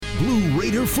Blue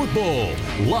Raider football.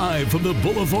 Live from the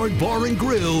Boulevard Bar and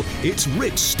Grill, it's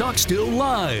Rick Stockstill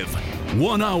Live.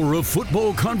 1 hour of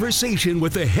football conversation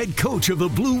with the head coach of the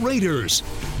Blue Raiders.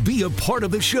 Be a part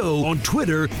of the show on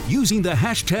Twitter using the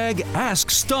hashtag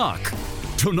AskStock.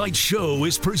 Tonight's show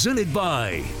is presented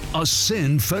by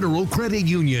Ascend Federal Credit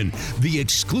Union, the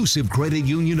exclusive credit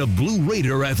union of Blue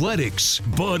Raider Athletics.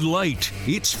 Bud Light,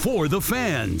 it's for the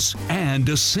fans. And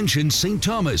Ascension St.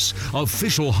 Thomas,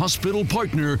 official hospital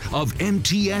partner of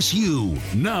MTSU.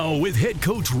 Now with head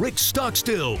coach Rick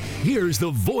Stockstill, here's the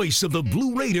voice of the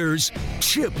Blue Raiders,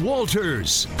 Chip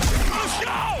Walters. Let's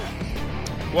go!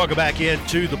 Welcome back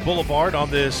into the Boulevard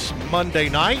on this Monday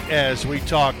night as we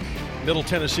talk Middle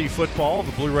Tennessee football.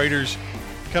 The Blue Raiders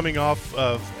coming off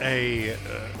of a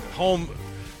home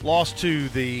loss to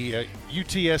the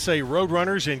UTSA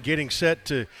Roadrunners and getting set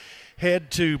to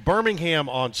head to Birmingham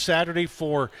on Saturday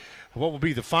for what will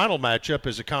be the final matchup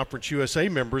as a Conference USA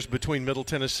members between Middle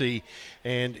Tennessee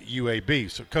and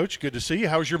UAB. So, Coach, good to see you.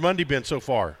 How's your Monday been so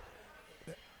far?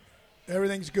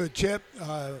 Everything's good, Chip.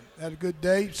 Had a good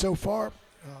day so far.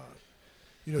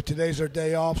 Today's our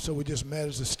day off, so we just met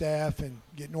as a staff and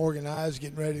getting organized,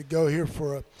 getting ready to go here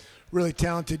for a really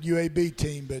talented UAB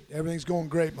team. But everything's going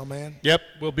great, my man. Yep,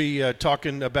 we'll be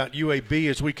talking about UAB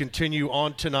as we continue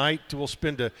on tonight. We'll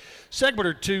spend a segment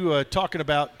or two talking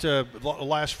about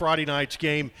last Friday night's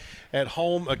game at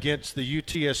home against the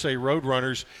UTSA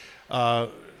Roadrunners.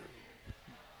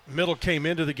 Middle came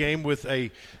into the game with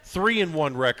a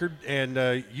 3-1 record, and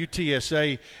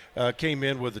UTSA came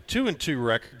in with a 2-2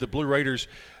 record. The Blue Raiders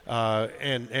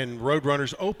and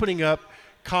Roadrunners opening up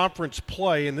conference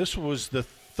play, and this was the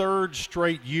third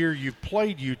straight year you've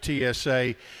played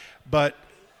UTSA, but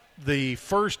the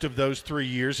first of those 3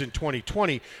 years in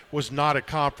 2020 was not a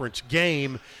conference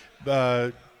game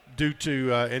due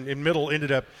to and Middle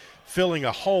ended up filling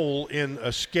a hole in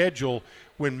a schedule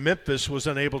when Memphis was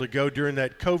unable to go during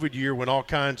that COVID year when all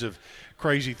kinds of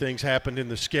crazy things happened in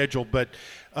the schedule. But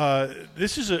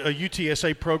this is a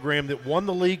UTSA program that won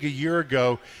the league a year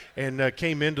ago and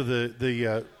came into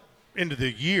the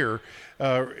year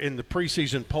in the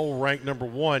preseason poll ranked number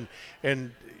 1.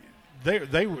 And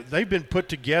they've been put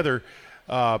together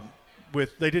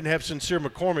with – they didn't have Sincere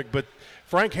McCormick, but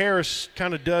Frank Harris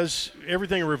kind of does –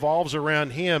 everything revolves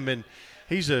around him, and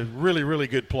he's a really, really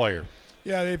good player.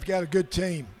 Yeah, they've got a good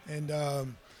team, and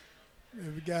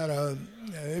they've got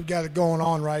it going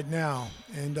on right now.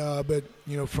 And but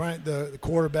Frank, the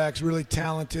quarterback's really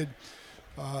talented.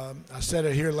 I said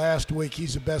it here last week.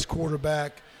 He's the best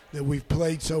quarterback that we've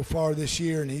played so far this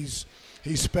year, and he's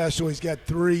special. He's got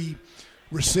 3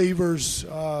 receivers,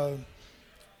 that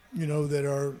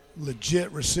are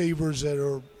legit receivers that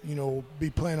are be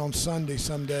playing on Sunday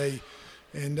someday.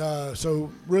 And so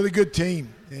really good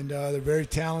team, and they're very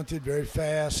talented, very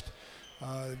fast,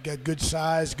 got good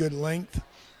size, good length,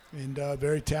 and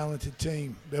very talented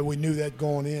team. But we knew that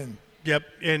going in. Yep,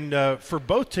 and for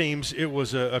both teams, it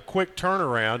was a quick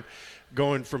turnaround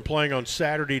going from playing on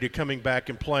Saturday to coming back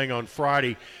and playing on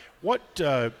Friday. What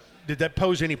did that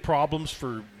pose any problems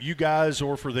for you guys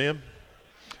or for them?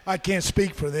 I can't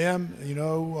speak for them.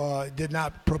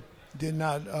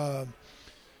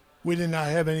 We did not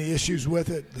have any issues with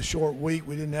it. The short week,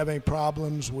 we didn't have any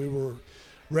problems. We were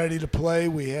ready to play.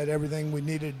 We had everything we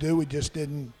needed to do. We just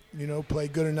didn't, play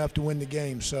good enough to win the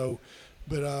game. So,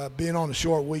 but being on a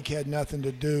short week had nothing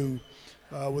to do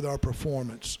with our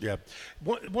performance. Yeah.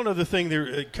 One other thing,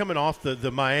 there coming off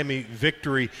the Miami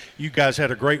victory, you guys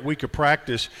had a great week of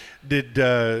practice. Did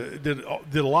a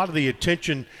lot of the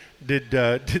attention did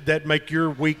that make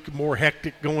your week more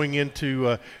hectic going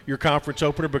into your conference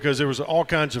opener, because there was all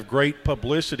kinds of great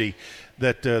publicity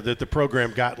that the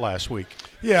program got last week?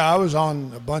 Yeah, I was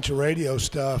on a bunch of radio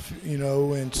stuff,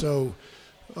 and so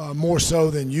more so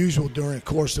than usual during the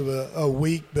course of a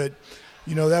week, but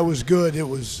that was good. It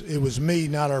was me,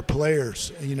 not our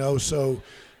players, so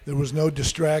there was no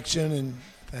distraction, and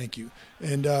thank you.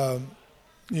 And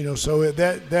so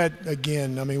that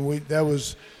again, that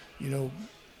was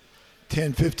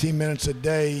 10, 15 minutes a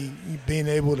day, being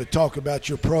able to talk about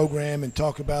your program and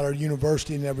talk about our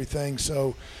university and everything.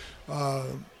 So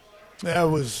that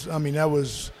was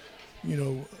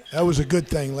a good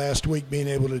thing last week, being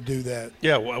able to do that.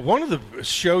 Yeah, one of the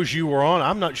shows you were on,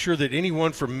 I'm not sure that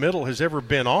anyone from Middle has ever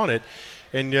been on it,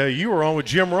 and you were on with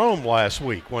Jim Rome last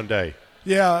week one day.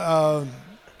 Yeah.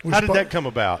 How did that come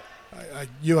about?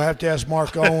 You'll have to ask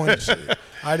Mark Owens.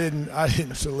 I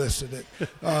didn't solicit it.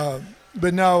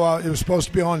 But no, it was supposed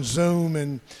to be on Zoom,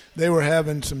 and they were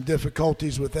having some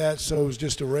difficulties with that, so it was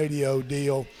just a radio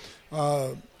deal.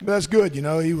 But that's good,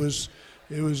 It was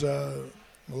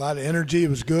a lot of energy. It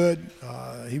was good.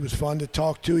 He was fun to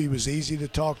talk to. He was easy to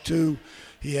talk to.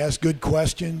 He asked good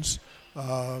questions.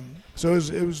 So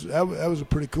that was a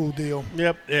pretty cool deal.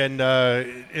 Yep,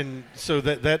 and so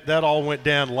that all went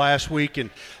down last week, and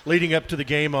leading up to the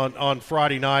game on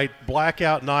Friday night,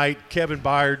 blackout night, Kevin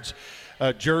Byard's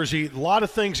jersey, a lot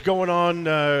of things going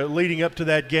on leading up to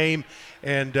that game,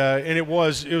 and it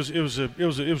was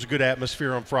a good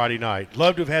atmosphere on Friday night.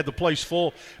 Love to have had the place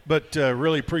full, but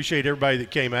really appreciate everybody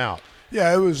that came out.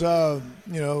 Yeah, it was got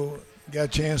a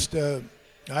chance to.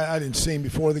 I didn't see him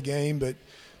before the game, but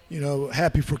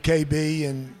happy for KB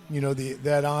and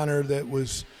that honor that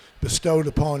was bestowed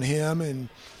upon him, and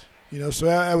so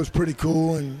that was pretty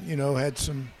cool. And had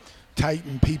some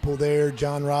Titan people there,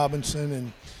 John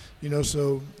Robinson, and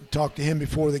so talked to him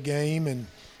before the game, and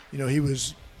he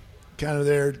was kind of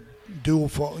there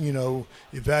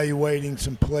evaluating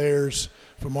some players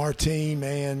from our team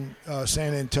and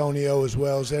San Antonio, as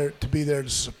well as there to be there to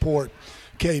support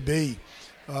KB.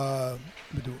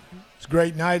 It's a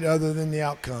great night other than the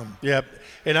outcome. Yeah,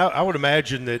 and I would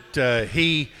imagine that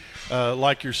he,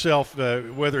 like yourself,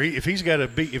 if he's going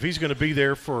to be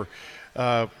there for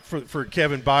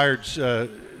Kevin Byard's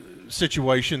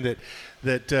situation,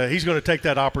 that he's going to take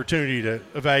that opportunity to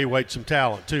evaluate some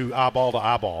talent too, eyeball to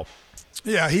eyeball.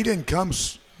 Yeah, he didn't come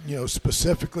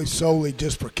specifically solely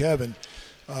just for Kevin,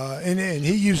 and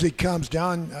he usually comes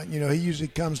down. He usually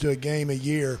comes to a game a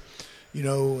year.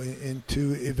 And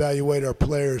to evaluate our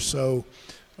players. So,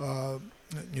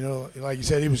 like you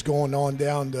said, he was going on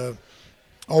down to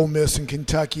Ole Miss and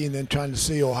Kentucky, and then trying to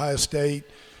see Ohio State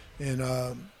and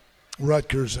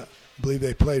Rutgers. I believe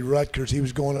they played Rutgers. He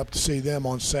was going up to see them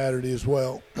on Saturday as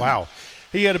well. Wow.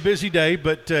 He had a busy day,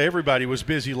 but everybody was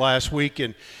busy last week,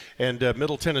 and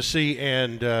Middle Tennessee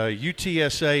and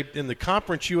UTSA in the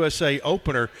Conference USA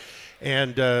opener.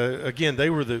 And again, they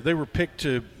were picked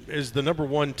as the number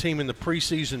one team in the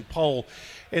preseason poll.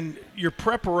 And your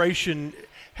preparation,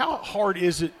 how hard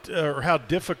is it, or how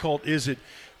difficult is it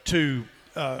to,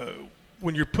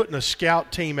 when you're putting a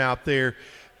scout team out there,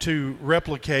 to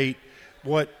replicate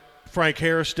what Frank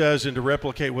Harris does and to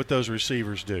replicate what those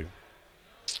receivers do?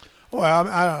 Well,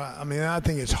 I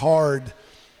think it's hard,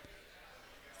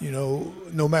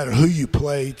 no matter who you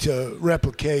play, to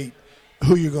replicate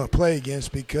who you're going to play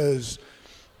against, because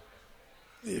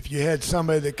if you had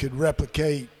somebody that could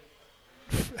replicate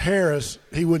Harris,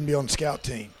 he wouldn't be on the scout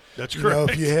team. That's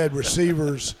correct. If you had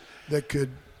receivers that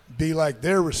could be like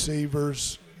their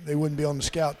receivers, they wouldn't be on the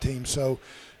scout team. So,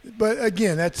 but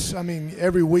again,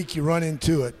 every week you run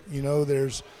into it.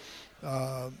 There's,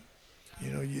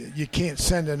 you can't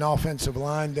send an offensive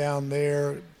line down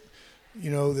there,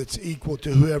 that's equal to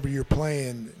whoever you're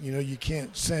playing. You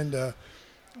can't send a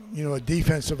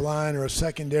defensive line or a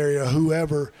secondary or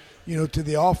whoever, to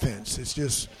the offense. It's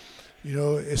just,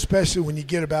 especially when you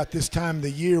get about this time of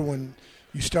the year when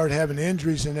you start having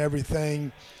injuries and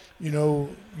everything, your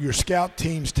scout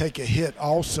teams take a hit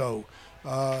also,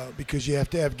 because you have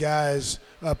to have guys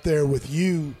up there with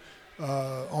you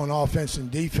on offense and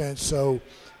defense. So,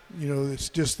 it's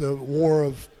just the war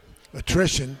of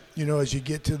attrition, as you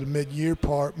get to the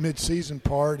mid-season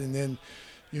part, and then,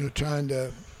 trying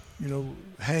to,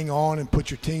 hang on and put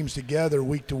your teams together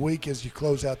week to week as you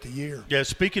close out the year. Yeah,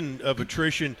 speaking of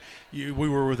attrition, we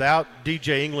were without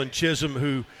DJ England Chisholm,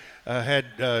 who had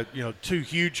two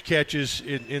huge catches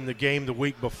in the game the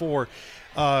week before.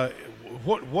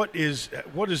 What is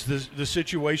the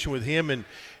situation with him,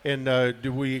 and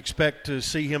do we expect to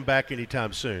see him back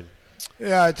anytime soon?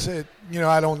 Yeah, I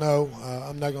don't know.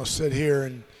 I'm not going to sit here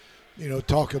and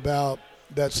talk about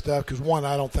that stuff, because one,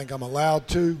 I don't think I'm allowed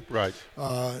to. Right.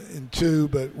 And two,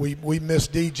 but we miss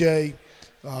DJ,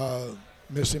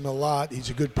 miss him a lot. He's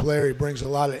a good player. He brings a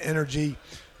lot of energy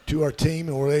to our team,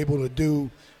 and we're able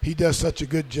to he does such a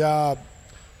good job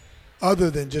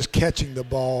other than just catching the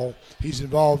ball. He's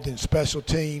involved in special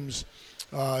teams.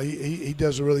 He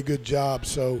does a really good job.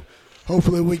 So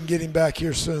hopefully we can get him back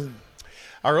here soon.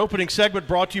 Our opening segment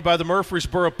brought to you by the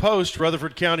Murfreesboro Post,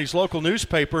 Rutherford County's local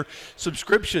newspaper.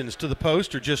 Subscriptions to the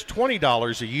Post are just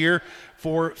 $20 a year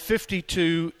for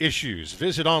 52 issues.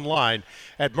 Visit online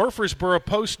at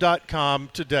murfreesboropost.com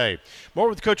today. More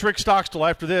with Coach Rick Stockstill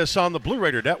after this on the Blue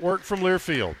Raider Network from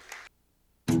Learfield.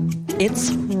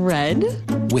 It's red.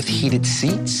 With heated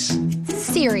seats.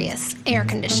 Serious air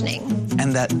conditioning.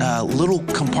 And that little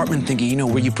compartment thingy,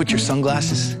 where you put your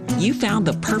sunglasses. You found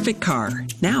the perfect car.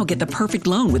 Now get the perfect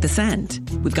loan with Ascend.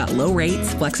 We've got low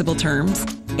rates, flexible terms,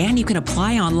 and you can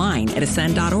apply online at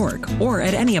ascend.org or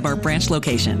at any of our branch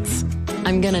locations.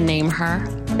 I'm going to name her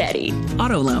Betty.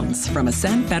 Auto loans from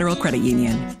Ascend Federal Credit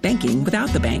Union. Banking without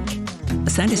the bank.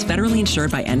 Ascend is federally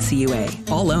insured by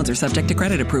NCUA. All loans are subject to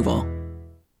credit approval.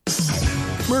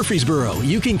 Murfreesboro,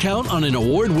 you can count on an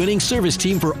award-winning service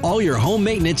team for all your home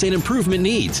maintenance and improvement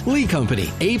needs. Lee Company,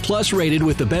 A+ rated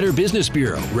with the Better Business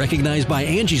Bureau, recognized by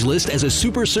Angie's List as a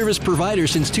super service provider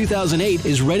since 2008,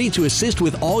 is ready to assist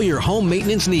with all your home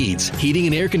maintenance needs. Heating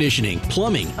and air conditioning,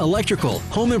 plumbing, electrical,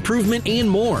 home improvement, and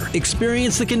more.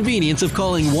 Experience the convenience of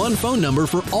calling one phone number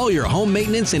for all your home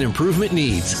maintenance and improvement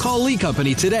needs. Call Lee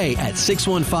Company today at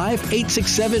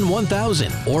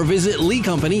 615-867-1000 or visit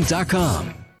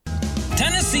leecompany.com.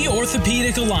 Tennessee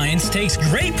Orthopedic Alliance takes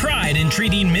great pride in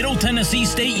treating Middle Tennessee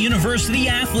State University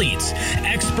athletes.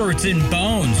 Experts in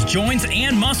bones, joints,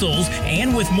 and muscles,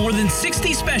 and with more than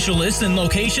 60 specialists in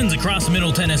locations across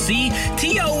Middle Tennessee,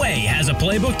 TOA has a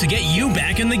playbook to get you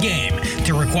back in the game.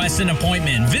 To request an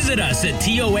appointment, visit us at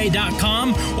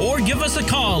TOA.com or give us a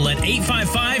call at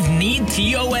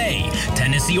 855-NEED-TOA.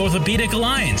 Tennessee Orthopedic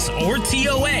Alliance, or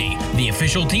TOA, the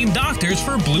official team doctors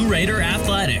for Blue Raider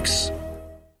Athletics.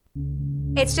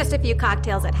 It's just a few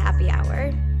cocktails at happy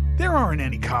hour. There aren't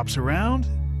any cops around.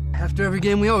 After every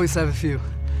game, we always have a few.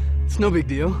 It's no big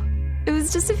deal. It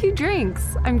was just a few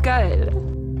drinks. I'm good.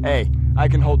 Hey, I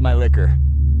can hold my liquor.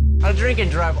 I drink and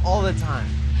drive all the time.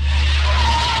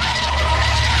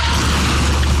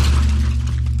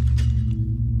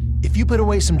 If you put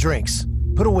away some drinks,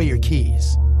 put away your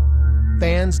keys.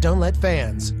 Fans don't let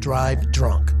fans drive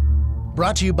drunk.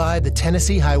 Brought to you by the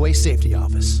Tennessee Highway Safety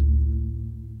Office.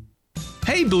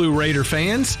 Hey Blue Raider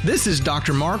fans, this is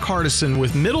Dr. Mark Hardison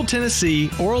with Middle Tennessee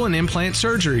Oral and Implant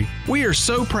Surgery. We are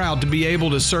so proud to be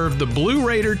able to serve the Blue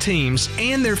Raider teams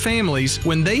and their families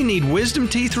when they need wisdom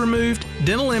teeth removed,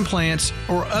 dental implants,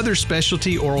 or other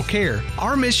specialty oral care.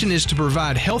 Our mission is to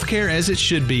provide health care as it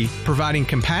should be, providing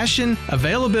compassion,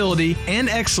 availability, and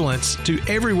excellence to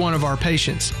every one of our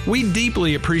patients. We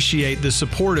deeply appreciate the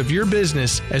support of your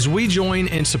business as we join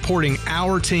in supporting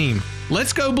our team.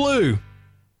 Let's go Blue!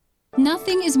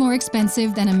 Nothing is more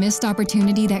expensive than a missed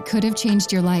opportunity that could have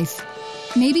changed your life.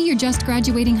 Maybe you're just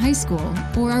graduating high school,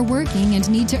 or are working and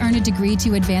need to earn a degree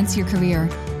to advance your career.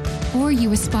 Or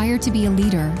you aspire to be a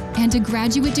leader, and a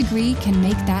graduate degree can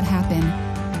make that happen.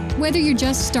 Whether you're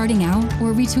just starting out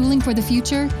or retooling for the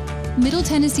future, Middle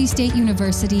Tennessee State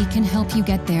University can help you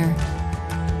get there.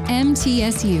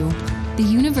 MTSU, the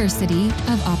University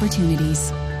of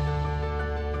Opportunities.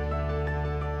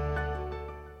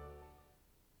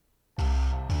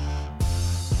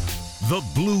 The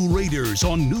Blue Raiders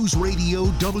on News Radio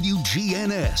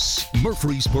WGNS,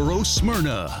 Murfreesboro,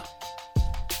 Smyrna.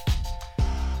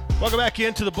 Welcome back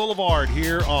into the Boulevard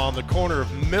here on the corner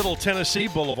of Middle Tennessee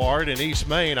Boulevard in East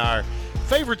Main. Our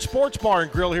favorite sports bar and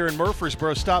grill here in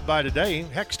Murfreesboro. Stop by today.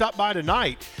 Heck, stop by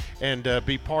tonight and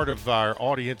be part of our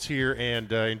audience here and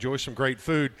enjoy some great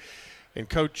food. And,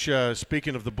 Coach,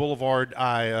 speaking of the Boulevard,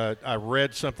 I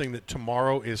read something that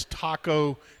tomorrow is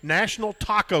National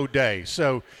Taco Day.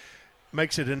 So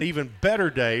makes it an even better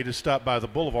day to stop by the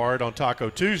Boulevard on Taco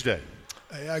Tuesday.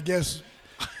 I guess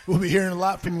we'll be hearing a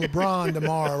lot from LeBron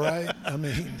tomorrow, right? I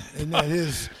mean, isn't that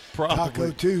his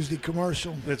Taco Tuesday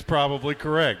commercial? That's probably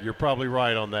correct. You're probably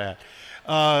right on that.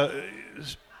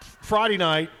 Friday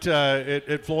night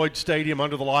at Floyd Stadium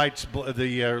under the lights,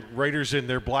 the Raiders in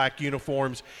their black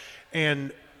uniforms.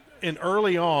 And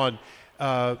early on,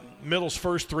 Middle's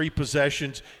first three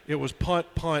possessions, it was punt,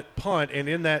 punt, punt, and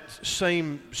in that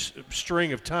same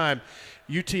string of time,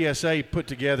 UTSA put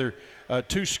together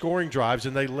two scoring drives,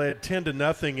 and they led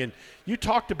 10-0. And you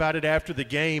talked about it after the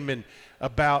game and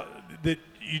about that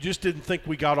you just didn't think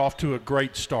we got off to a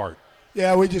great start.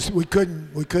 Yeah, we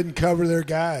couldn't cover their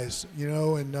guys,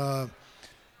 and the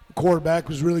quarterback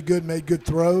was really good, made good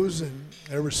throws, and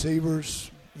their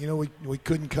receivers, we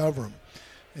couldn't cover them,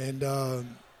 and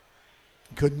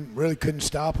couldn't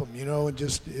stop them, and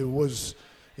just it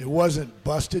wasn't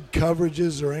busted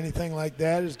coverages or anything like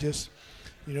that. It's just,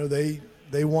 they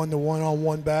won the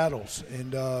one-on-one battles,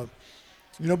 and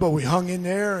but we hung in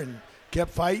there and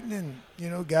kept fighting, and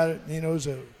got it. It was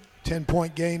a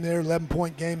 10-point game there,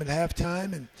 11-point game at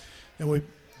halftime, and we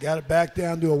got it back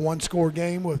down to a one-score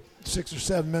game with 6 or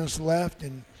 7 minutes left.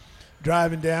 And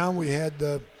driving down, we had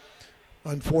the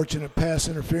unfortunate pass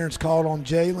interference called on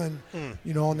Jalen,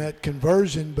 on that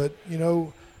conversion. But,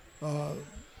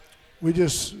 we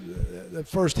just the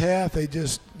first half, they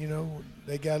just,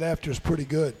 they got after us pretty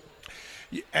good.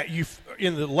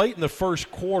 Late in the first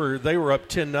quarter, they were up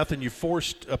 10-0. You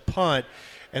forced a punt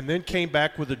and then came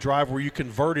back with a drive where you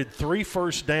converted 3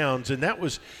 first downs, and that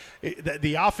was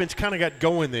the offense kind of got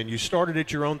going then. You started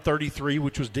at your own 33,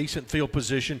 which was decent field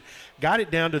position, got it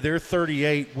down to their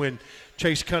 38 when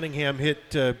Chase Cunningham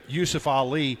hit Yusuf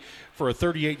Ali for a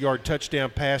 38-yard touchdown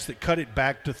pass that cut it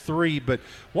back to 3. But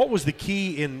what was the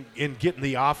key in getting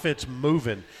the offense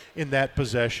moving in that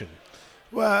possession?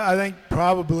 Well, I think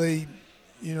probably,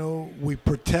 we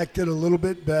protected a little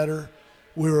bit better.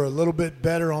 We were a little bit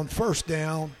better on first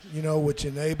down, which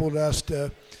enabled us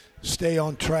to stay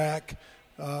on track.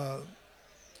 So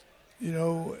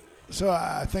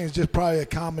I think it's just probably a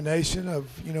combination of,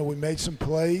 we made some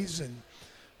plays and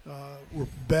we're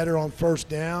better on first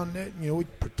down. We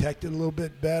protected a little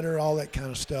bit better, all that kind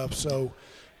of stuff. So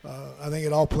I think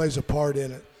it all plays a part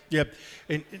in it. Yep.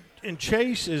 And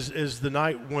Chase, as the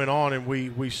night went on, and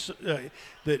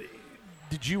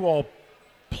did you all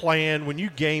plan, when you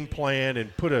game plan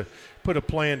and put a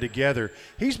plan together,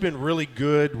 he's been really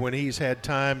good when he's had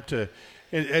time to,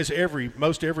 as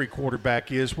most every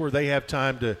quarterback is, where they have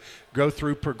time to go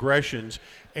through progressions,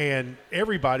 and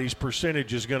everybody's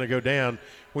percentage is going to go down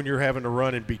when you're having to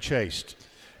run and be chased.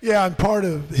 Yeah, and part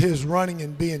of his running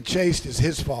and being chased is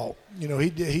his fault. He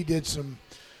did some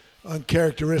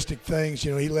uncharacteristic things.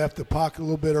 He left the pocket a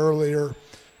little bit earlier.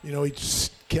 He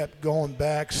just kept going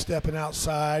back, stepping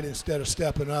outside instead of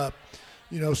stepping up.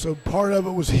 So part of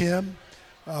it was him.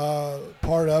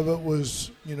 Part of it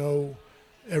was,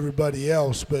 everybody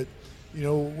else. But,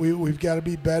 we've got to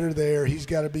be better there. He's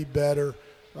got to be better.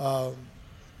 The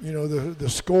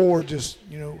score just,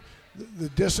 the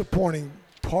disappointing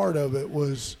part of it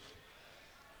was,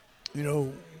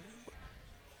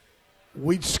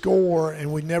 we'd score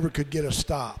and we never could get a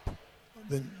stop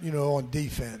on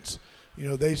defense.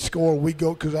 They'd score, we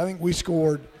go, because I think we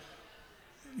scored,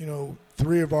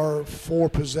 3 of our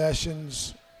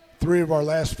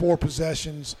last 4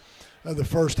 possessions of the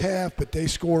first half, but they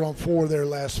scored on 4 of their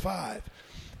last 5.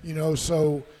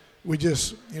 So we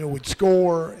just, we'd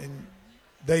score and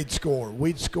they'd score.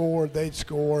 We'd score, they'd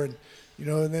score, and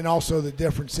and then also the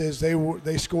difference is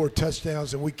they scored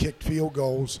touchdowns and we kicked field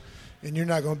goals, and you're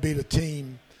not going to beat a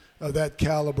team of that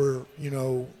caliber,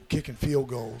 kicking field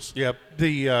goals. Yep.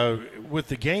 With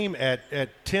the game at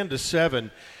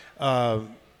 10-7,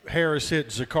 Harris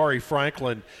hit Zachary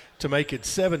Franklin to make it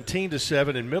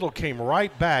 17-7, and Middle came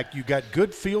right back. You got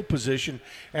good field position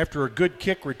after a good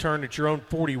kick return at your own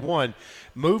 41,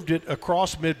 moved it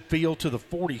across midfield to the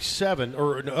 47,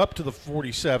 or up to the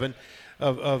 47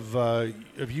 of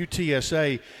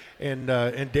UTSA,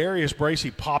 and Darius Bracy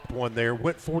popped one there,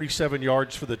 went 47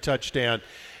 yards for the touchdown,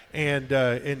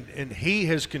 and he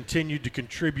has continued to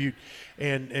contribute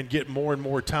and get more and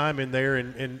more time in there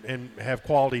and have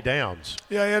quality downs.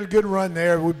 Yeah, he had a good run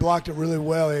there. We blocked it really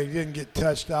well. He didn't get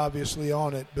touched, obviously,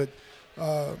 on it. But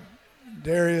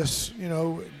Darius,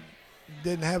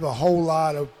 didn't have a whole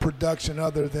lot of production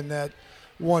other than that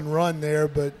one run there,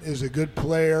 but is a good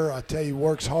player. I tell you,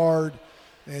 works hard,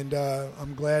 and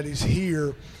I'm glad he's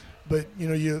here. But,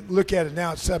 you look at it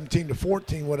now, it's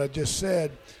 17-14, what I just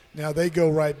said. Now they go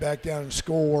right back down and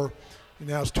score, and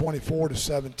now it's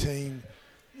 24-17.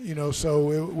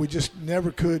 So we just never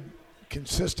could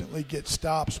consistently get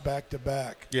stops back to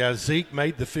back. Yeah, Zeke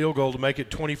made the field goal to make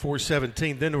it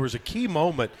 24-17. Then there was a key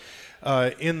moment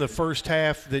in the first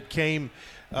half that came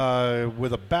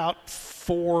with about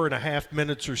 4.5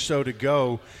 minutes or so to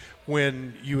go,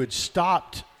 when you had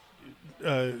stopped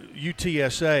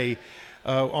UTSA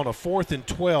on a 4th and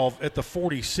 12 at the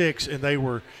 46, and they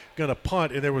were going to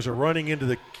punt, and there was a running into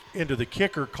the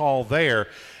kicker call there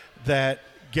that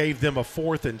gave them a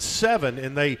 4th and 7,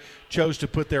 and they chose to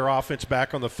put their offense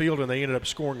back on the field, and they ended up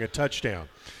scoring a touchdown.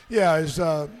 Yeah,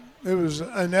 it was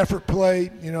an effort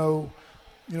play.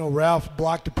 Ralph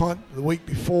blocked a punt the week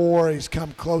before. He's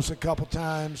come close a couple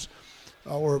times,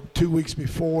 or 2 weeks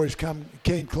before.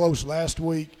 Came close last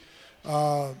week.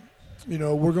 We're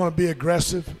going to be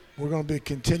aggressive. We're going to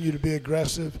continue to be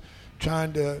aggressive,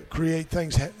 trying to create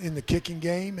things in the kicking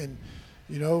game, and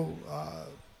it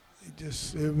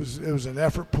was an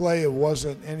effort play. It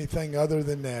wasn't anything other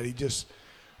than that. He just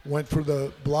went for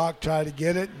the block, tried to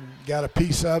get it, and got a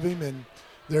piece of him, and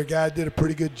their guy did a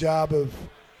pretty good job of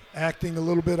acting a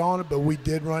little bit on it, but we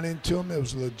did run into him. It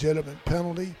was a legitimate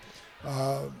penalty,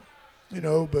 but we're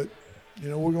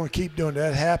going to keep doing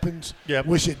that. It happens. Yep.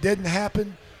 Wish it didn't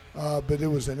happen, but it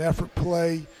was an effort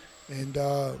play, and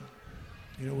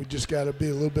we just got to be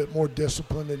a little bit more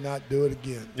disciplined and not do it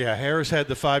again. Yeah, Harris had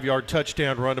the 5-yard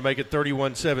touchdown run to make it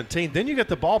 31-17. Then you get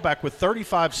the ball back with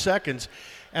 35 seconds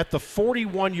at the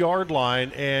 41-yard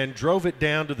line and drove it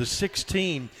down to the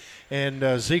 16.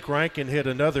 And Zeke Rankin hit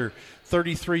another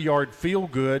 33-yard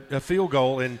field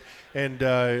goal, and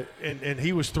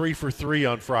he was 3 for 3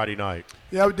 on Friday night.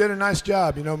 Yeah, we did a nice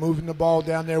job, moving the ball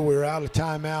down there. We were out of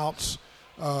timeouts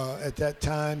at that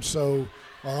time, so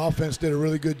our offense did a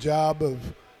really good job of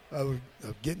of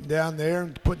getting down there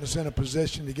and putting us in a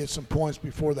position to get some points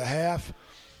before the half.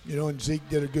 And Zeke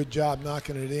did a good job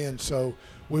knocking it in. So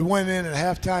we went in at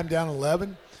halftime down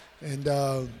 11,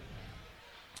 and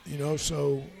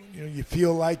you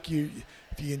feel like if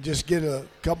you can just get a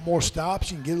couple more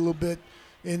stops, you can get a little bit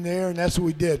in there, and that's what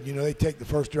we did. They take the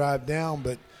first drive down,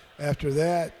 but after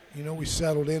that, we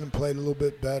settled in and played a little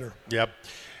bit better. Yep.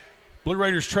 Blue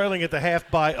Raiders trailing at the half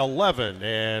by 11,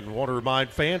 and want to remind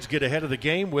fans, get ahead of the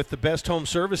game with the best home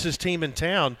services team in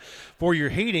town for your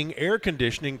heating, air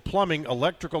conditioning, plumbing,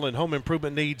 electrical, and home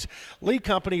improvement needs. Lee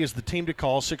Company is the team to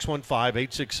call,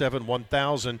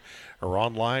 615-867-1000, or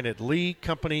online at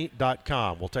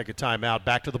leecompany.com. We'll take a timeout.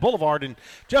 Back to the Boulevard in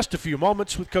just a few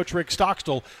moments with Coach Rick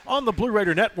Stockstill on the Blue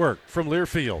Raider Network from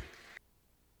Learfield.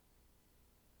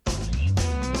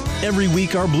 Every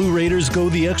week, our Blue Raiders go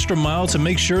the extra mile to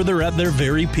make sure they're at their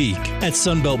very peak. At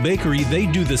Sunbelt Bakery, they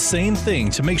do the same thing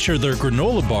to make sure their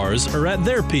granola bars are at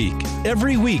their peak.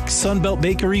 Every week, Sunbelt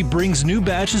Bakery brings new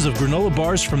batches of granola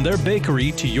bars from their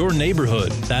bakery to your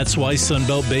neighborhood. That's why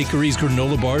Sunbelt Bakery's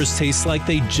granola bars taste like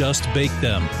they just baked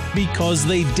them. Because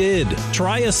they did.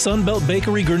 Try a Sunbelt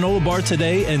Bakery granola bar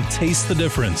today and taste the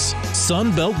difference.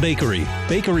 Sunbelt Bakery.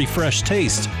 Bakery fresh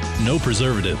taste. No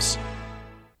preservatives.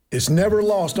 It's never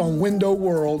lost on Window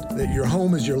World that your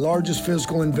home is your largest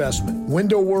physical investment.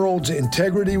 Window World's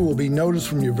integrity will be noticed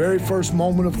from your very first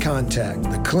moment of contact.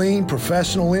 The clean,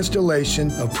 professional installation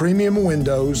of premium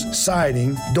windows,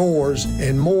 siding, doors,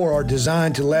 and more are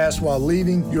designed to last while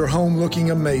leaving your home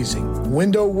looking amazing.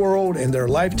 Window World and their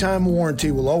lifetime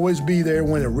warranty will always be there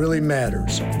when it really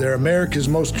matters. They're America's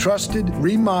most trusted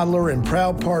remodeler and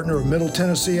proud partner of Middle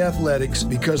Tennessee Athletics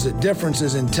because the difference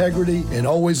is integrity and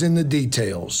always in the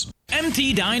details.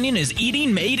 MT Dining is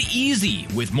eating made easy.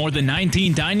 With more than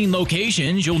 19 dining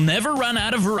locations, you'll never run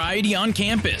out of variety on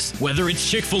campus. Whether it's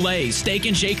Chick-fil-A, Steak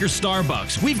and Shake, or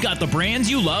Starbucks, we've got the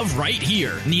brands you love right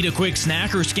here. Need a quick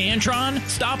snack or Scantron?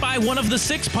 Stop by one of the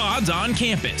 6 pods on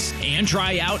campus. And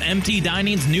try out MT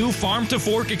Dining's new Farm to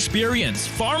Fork experience.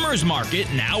 Farmers Market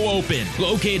now open.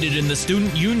 Located in the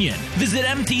Student Union. Visit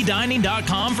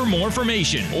mtdining.com for more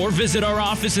information. Or visit our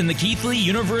office in the Keithley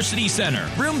University Center,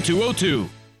 room 202.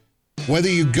 Whether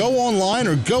you go online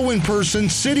or go in person,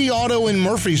 City Auto in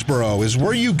Murfreesboro is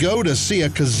where you go to see a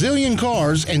gazillion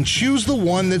cars and choose the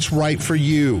one that's right for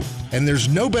you. And there's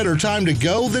no better time to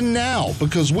go than now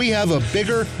because we have a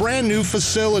bigger, brand new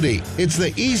facility. It's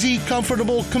the easy,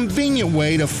 comfortable, convenient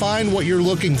way to find what you're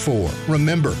looking for.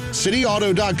 Remember,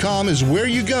 cityauto.com is where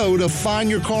you go to find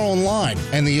your car online.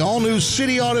 And the all-new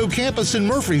City Auto campus in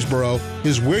Murfreesboro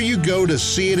is where you go to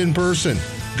see it in person.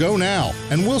 Go now,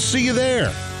 and we'll see you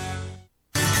there.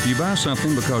 You buy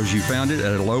something because you found it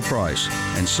at a low price,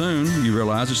 and soon you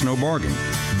realize it's no bargain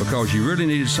because you really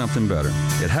needed something better.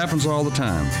 It happens all the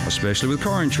time, especially with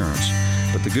car insurance.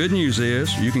 But the good news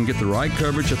is you can get the right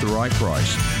coverage at the right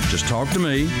price. Just talk to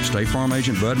me, State Farm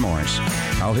Agent Bud Morris.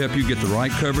 I'll help you get the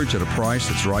right coverage at a price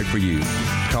that's right for you.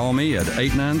 Call me at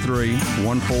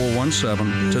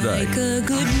 893-1417 today. Like a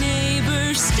good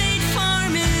neighbor, State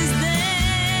Farm is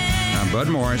there. I'm Bud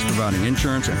Morris, providing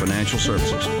insurance and financial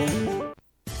services.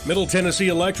 Middle Tennessee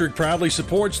Electric proudly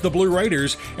supports the Blue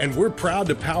Raiders, and we're proud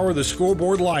to power the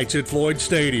scoreboard lights at Floyd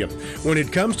Stadium. When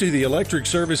it comes to the electric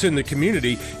service in the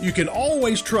community, you can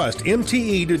always trust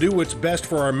MTE to do what's best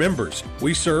for our members.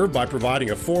 We serve by providing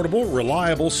affordable,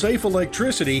 reliable, safe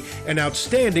electricity and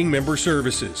outstanding member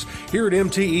services. Here at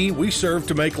MTE, we serve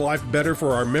to make life better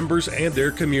for our members and their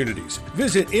communities.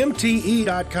 Visit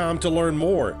MTE.com to learn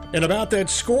more. And about that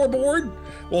scoreboard,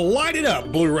 well, light it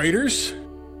up, Blue Raiders.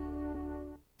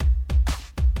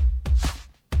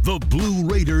 The Blue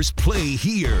Raiders play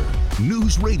here.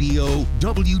 News Radio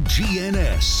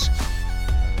WGNS.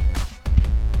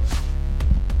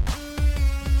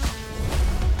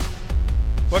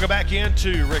 Welcome back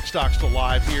into Rick Stockstill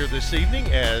Live here this evening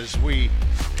as we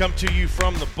come to you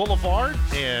from the Boulevard.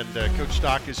 And Coach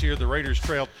Stock is here. The Raiders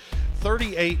trailed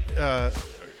 38.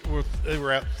 They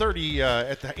were at 30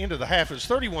 at the end of the half. It was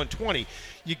 31-20.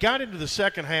 You got into the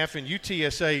second half in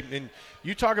UTSA, and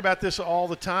you talk about this all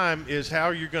the time, is how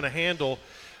you're going to handle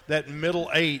that middle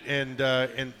 8.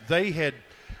 And they had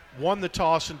won the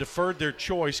toss and deferred their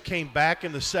choice, came back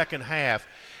in the second half,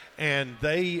 and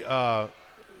they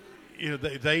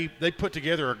put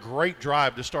together a great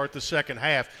drive to start the second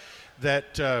half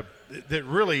that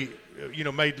really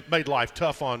made life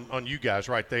tough on you guys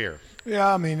right there.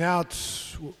 Yeah, I mean, now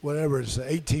it's whatever, it's an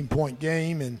 18-point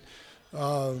game, and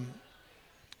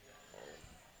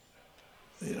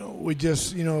we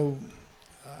just,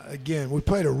 again, we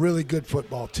played a really good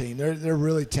football team. They're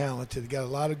really talented. They got a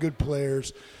lot of good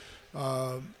players.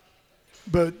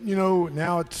 But,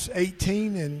 now it's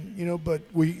 18 and, but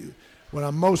what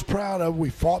I'm most proud of, we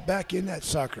fought back in that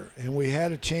sucker and we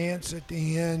had a chance at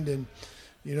the end and,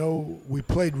 we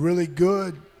played really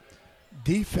good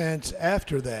defense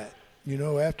after that.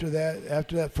 After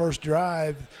that first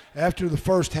drive, after the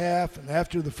first half and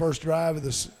after the first drive of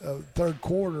the third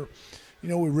quarter,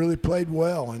 we really played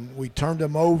well and we turned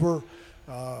them over.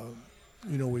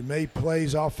 We made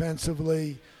plays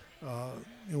offensively.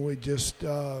 And we just,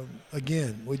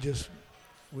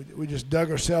 we just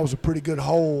dug ourselves a pretty good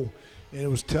hole, and it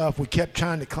was tough. We kept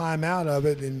trying to climb out of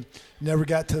it and never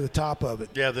got to the top of it.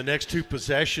 Yeah, the next two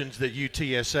possessions that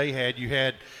UTSA had, you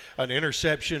had an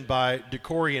interception by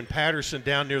DeCorian Patterson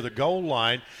down near the goal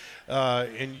line,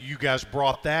 and you guys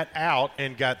brought that out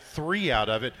and got 3 out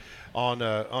of it on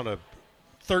a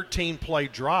 13-play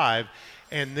drive.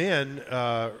 And then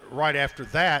right after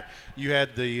that, you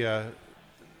had the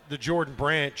Jordan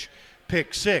Branch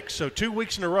pick 6. So 2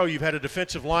 weeks in a row you've had a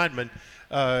defensive lineman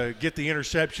get the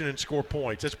interception and score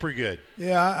points. That's pretty good.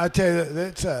 Yeah, I tell you,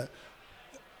 that's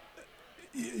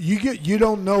you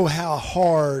don't know how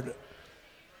hard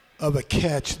of a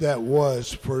catch that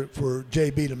was for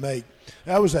JB to make.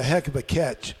 That was a heck of a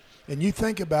catch. And you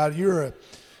think about it, you're a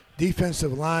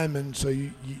defensive lineman, so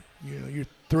you're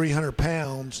 300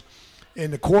 pounds,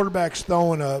 and the quarterback's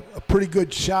throwing a pretty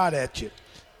good shot at you,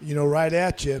 right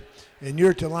at you, and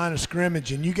you're at the line of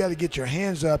scrimmage, and you got to get your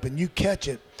hands up and you catch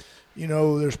it.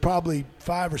 There's probably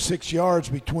 5 or 6 yards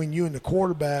between you and the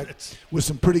quarterback with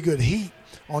some pretty good heat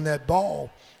on that ball.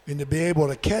 And to be able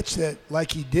to catch that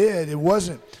like he did, it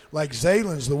wasn't like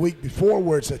Zalen's the week before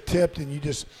where it's a tipped and you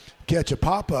just catch a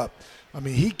pop-up. I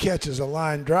mean, he catches a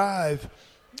line drive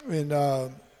and,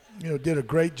 did a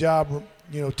great job,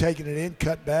 taking it in,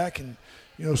 cut back, and,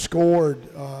 scored.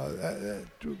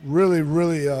 Really,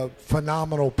 really a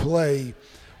phenomenal play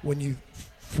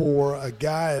for a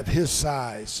guy of his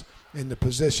size in the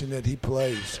position that he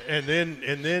plays. And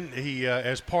then he,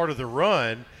 as part of the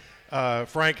run,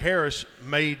 Frank Harris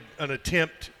made an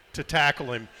attempt to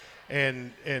tackle him,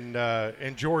 and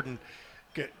Jordan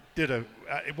did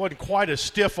it wasn't quite a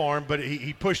stiff arm, but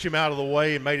he pushed him out of the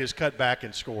way and made his cutback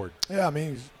and scored. Yeah, I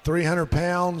mean, he's 300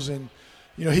 pounds, and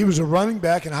he was a running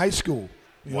back in high school.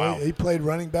 Wow. He played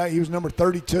running back. He was number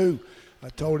 32. I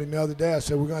told him the other day, I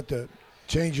said, we're going to have to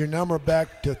change your number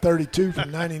back to 32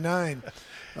 from 99.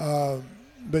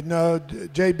 But no,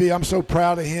 JB, I'm so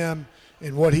proud of him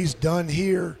and what he's done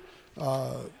here,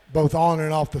 both on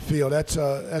and off the field. That's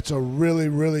a really,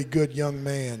 really good young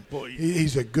man. Well,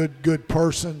 he's a good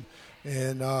person,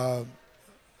 and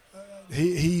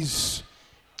he's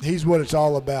what it's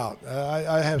all about.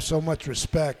 I have so much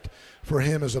respect for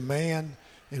him as a man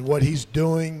and what he's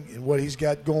doing and what he's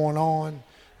got going on.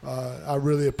 I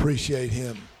really appreciate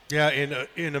him. Yeah,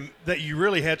 in that you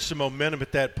really had some momentum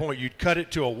at that point. You'd cut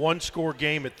it to a one-score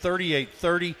game at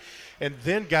 38-30, and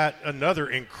then got another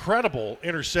incredible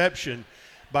interception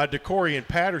by DeCorian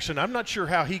Patterson. I'm not sure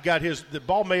how he got the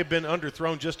ball may have been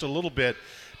underthrown just a little bit,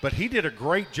 but he did a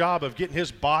great job of getting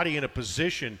his body in a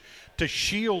position to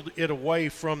shield it away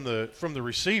from the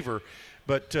receiver.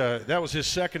 But that was his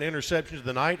second interception of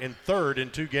the night and third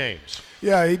in 2 games.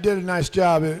 Yeah, he did a nice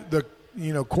job. The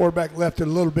quarterback left it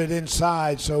a little bit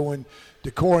inside, so when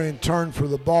DeCorian turned for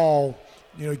the ball,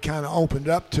 he kind of opened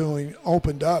up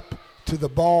to the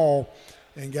ball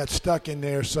and got stuck in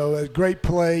there. So a great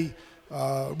play.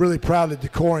 Really proud of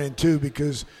DeCorian too,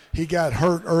 because he got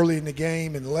hurt early in the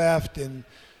game and left and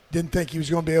didn't think he was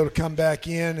going to be able to come back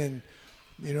in, and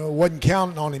wasn't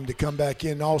counting on him to come back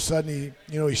in. And all of a sudden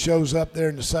he shows up there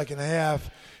in the second half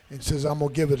and says, I'm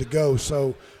going to give it a go.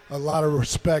 So a lot of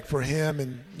respect for him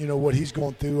and, what he's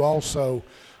going through also.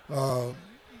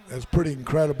 It's pretty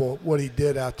incredible what he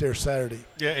did out there Saturday.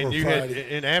 Yeah, and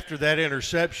and after that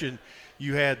interception,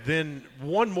 you had then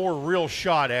one more real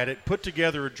shot at it, put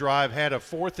together a drive, had a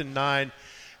 4th and 9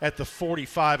 at the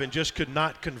 45 and just could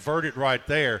not convert it right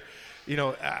there.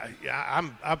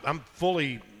 I'm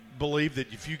fully believe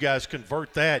that if you guys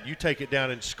convert that, you take it down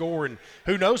and score, and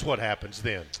who knows what happens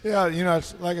then. Yeah,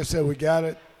 it's, like I said, we got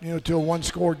it, to a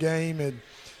one-score game, and,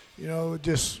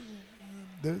 just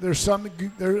there's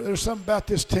something about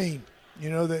this team.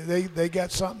 They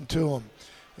got something to them,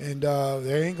 and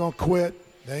they ain't going to quit.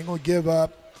 They ain't going to give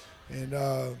up, and,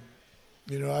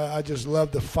 I just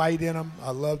love the fight in them. I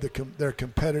love their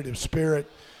competitive spirit,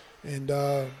 and,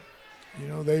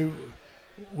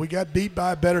 we got beat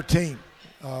by a better team.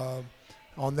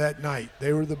 On that night,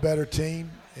 they were the better team,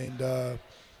 and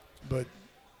but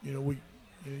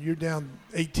you're down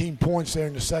 18 points there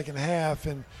in the second half,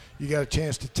 and you got a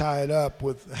chance to tie it up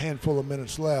with a handful of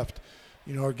minutes left.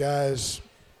 Our guys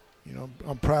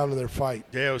I'm proud of their fight.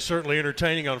 Yeah, it was certainly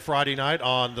entertaining on Friday night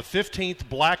on the 15th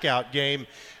blackout game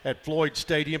at Floyd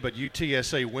Stadium, but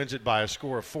UTSA wins it by a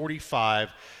score of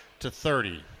 45-30.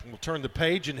 We'll turn the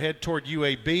page and head toward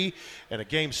UAB and a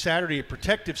game Saturday at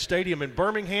Protective Stadium in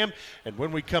Birmingham. And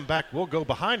when we come back, we'll go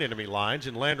behind enemy lines,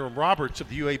 and Landrum Roberts of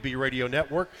the UAB Radio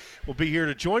Network will be here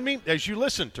to join me as you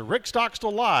listen to Rick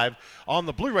Stockstill Live on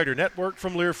the Blue Raider Network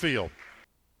from Learfield.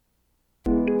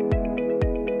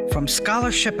 From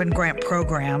scholarship and grant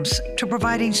programs to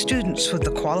providing students with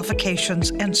the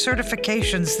qualifications and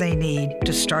certifications they need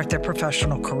to start their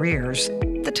professional careers,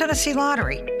 the Tennessee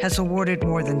Lottery has awarded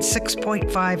more than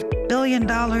 $6.5 billion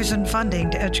in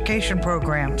funding to education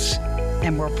programs,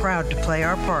 and we're proud to play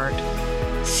our part.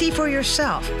 See for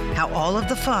yourself how all of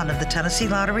the fun of the Tennessee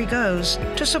Lottery goes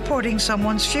to supporting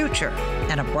someone's future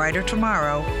and a brighter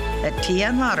tomorrow at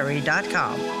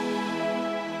tnlottery.com.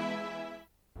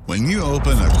 When you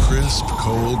open a crisp,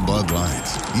 cold Bud Light,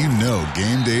 you know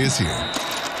game day is here.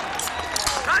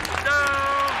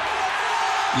 Touchdown!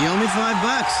 You owe me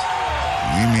 $5.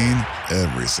 We mean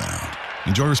every sound.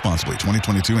 Enjoy responsibly.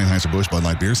 2022 Anheuser-Busch Bud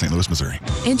Light Beer, St. Louis, Missouri.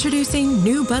 Introducing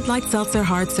new Bud Light Seltzer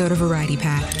Hard Soda Variety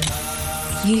Pack.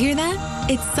 You hear that?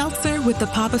 It's seltzer with the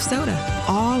pop of soda,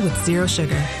 all with zero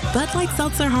sugar. Bud Light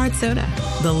Seltzer Hard Soda,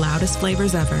 the loudest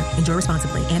flavors ever. Enjoy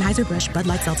responsibly. Anheuser-Busch Bud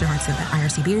Light Seltzer Hard Soda,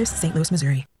 IRC Beers, St. Louis,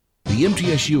 Missouri. The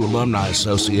MTSU Alumni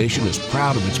Association is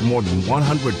proud of its more than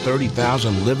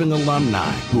 130,000 living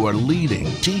alumni who are leading,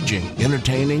 teaching,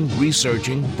 entertaining,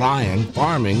 researching, flying,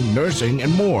 farming, nursing,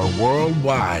 and more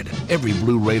worldwide. Every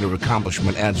Blue Raider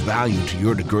accomplishment adds value to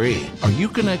your degree. Are you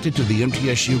connected to the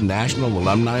MTSU National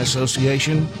Alumni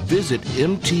Association? Visit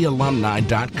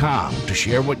mtalumni.com to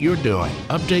share what you're doing,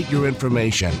 update your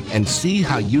information, and see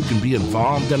how you can be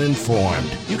involved and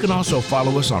informed. You can also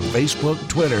follow us on Facebook,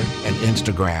 Twitter, and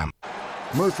Instagram.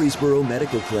 Murfreesboro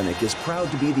Medical Clinic is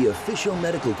proud to be the official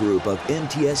medical group of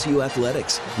MTSU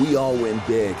Athletics. We all win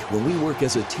big when we work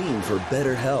as a team for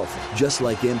better health. Just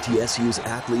like MTSU's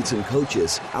athletes and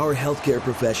coaches, our healthcare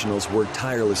professionals work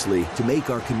tirelessly to make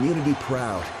our community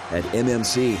proud. At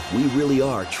MMC, we really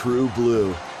are true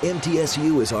blue.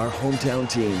 MTSU is our hometown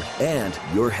team, and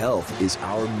your health is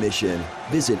our mission.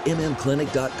 Visit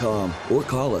mmclinic.com or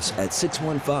call us at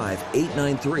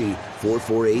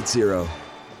 615-893-4480.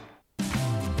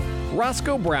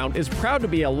 Roscoe Brown is proud to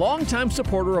be a longtime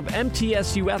supporter of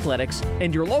MTSU Athletics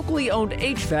and your locally owned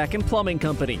HVAC and plumbing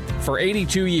company. For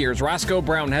 82 years, Roscoe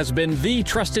Brown has been the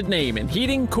trusted name in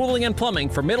heating, cooling, and plumbing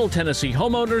for Middle Tennessee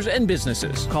homeowners and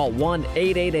businesses. Call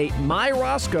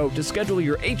 1-888-MY-ROSCOE to schedule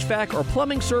your HVAC or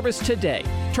plumbing service today.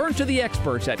 Turn to the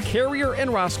experts at Carrier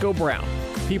and Roscoe Brown.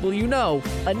 People you know,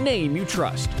 a name you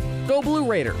trust. Go Blue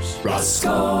Raiders.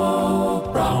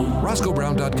 Roscoe Brown.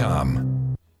 RoscoeBrown.com.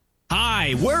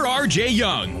 Hi, we're RJ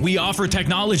Young. We offer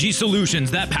technology solutions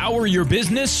that power your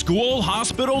business, school,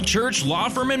 hospital, church, law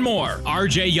firm, and more.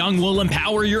 RJ Young will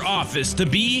empower your office to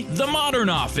be the modern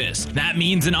office. That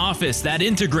means an office that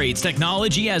integrates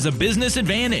technology as a business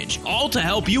advantage, all to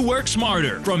help you work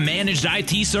smarter. From managed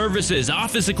IT services,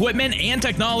 office equipment and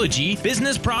technology,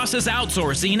 business process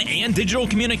outsourcing, and digital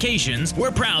communications, we're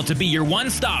proud to be your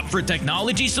one-stop for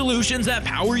technology solutions that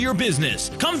power your business.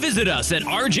 Come visit us at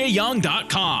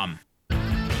rjyoung.com.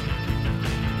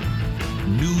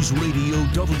 News Radio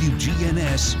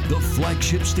WGNS, the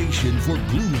flagship station for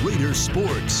Blue Raider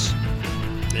sports.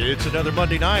 It's another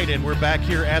Monday night, and we're back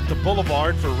here at the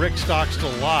Boulevard for Rick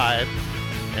Stockstill Live.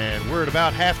 And we're at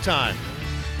about halftime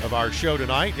of our show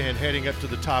tonight and heading up to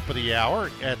the top of the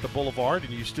hour at the Boulevard.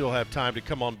 And you still have time to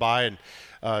come on by. And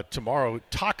tomorrow,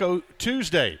 Taco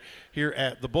Tuesday here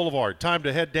at the Boulevard. Time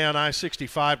to head down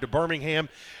I-65 to Birmingham.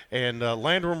 And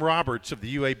Landrum Roberts of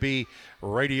the UAB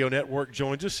Radio Network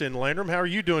joins us. And Landrum, how are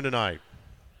you doing tonight?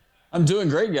 I'm doing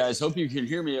great, guys. Hope you can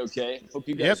hear me okay. Hope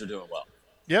you guys are doing well.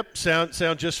 Yep,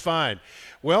 sound just fine.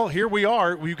 Well, here we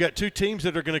are. We've got two teams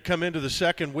that are going to come into the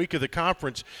second week of the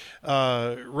conference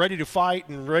ready to fight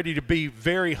and ready to be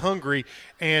very hungry,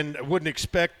 and wouldn't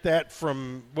expect that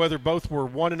from whether both were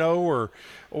 1-0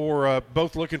 or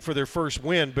both looking for their first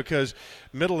win, because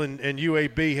Middle and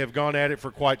UAB have gone at it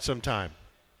for quite some time.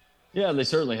 Yeah, they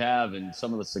certainly have, and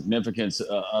some of the significance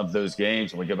of those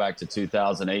games when we go back to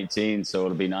 2018. So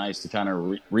it'll be nice to kind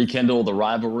of rekindle the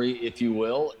rivalry, if you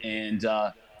will. And,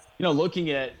 looking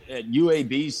at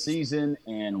UAB's season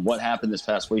and what happened this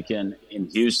past weekend in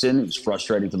Houston, it was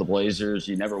frustrating for the Blazers.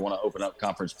 You never want to open up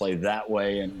conference play that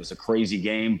way, and it was a crazy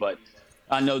game. But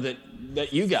I know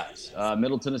that you guys,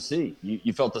 Middle Tennessee,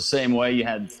 you felt the same way.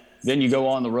 Then you go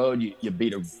on the road, you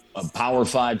beat a Power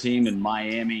 5 team in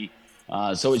Miami.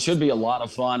 So it should be a lot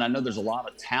of fun. I know there's a lot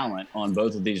of talent on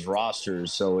both of these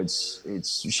rosters, so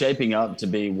it's shaping up to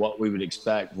be what we would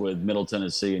expect with Middle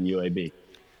Tennessee and UAB.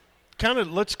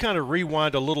 Let's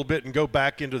rewind a little bit and go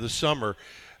back into the summer.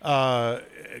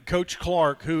 Coach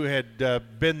Clark, who had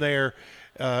been there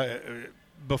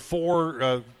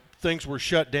before things were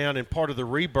shut down and part of the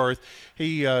rebirth,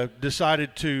 he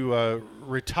decided to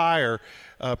retire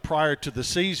prior to the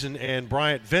season, and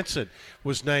Bryant Vincent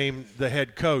was named the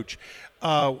head coach.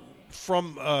 Talk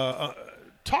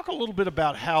a little bit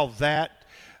about how that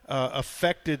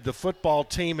affected the football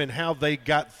team and how they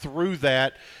got through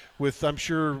that, with, I'm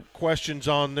sure, questions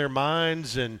on their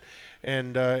minds, and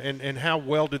how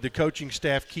well did the coaching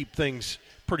staff keep things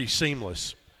pretty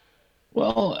seamless?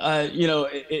 Well,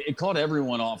 it caught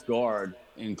everyone off guard,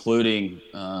 including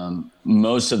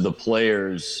most of the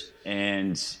players.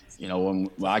 And, when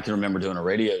I can remember doing a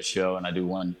radio show, and I do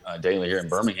one daily here in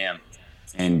Birmingham,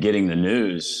 and getting the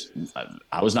news,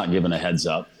 I was not given a heads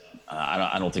up.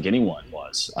 I don't think anyone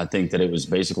was. I think that it was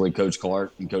basically Coach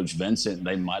Clark and Coach Vincent.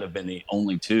 They might have been the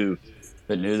only two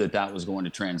that knew that was going to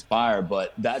transpire.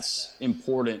 But that's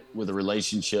important with the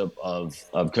relationship of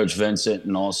Coach Vincent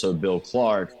and also Bill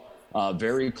Clark.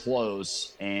 Very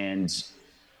close. And,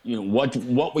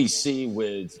 what we see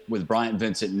with Bryant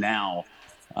Vincent now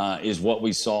is what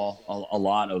we saw a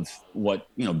lot of what,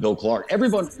 Bill Clark.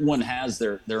 Everyone has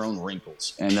their own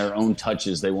wrinkles and their own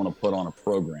touches they want to put on a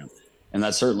program. And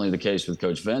that's certainly the case with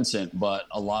Coach Vincent, but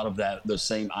a lot of the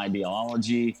same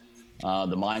ideology,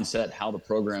 the mindset, how the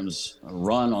programs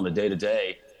run on a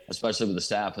day-to-day, especially with the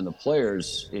staff and the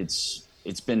players,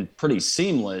 it's been pretty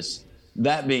seamless.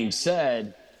 That being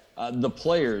said, the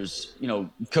players,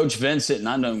 Coach Vincent, and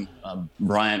I've known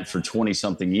Bryant for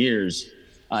 20-something years,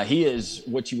 he is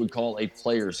what you would call a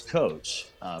player's coach.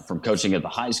 From coaching at the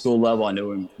high school level, I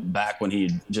knew him back when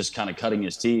he just kind of cutting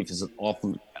his teeth as an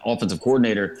offensive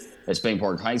coordinator at Spain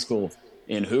Park High School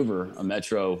in Hoover, a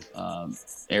metro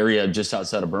area just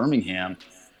outside of Birmingham.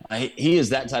 He is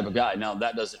that type of guy. Now,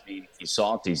 that doesn't mean he's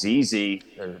soft, he's easy.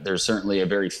 There's certainly a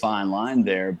very fine line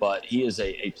there, but he is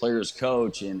a player's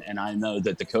coach, and I know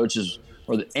that the coaches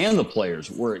and the players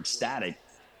were ecstatic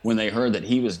when they heard that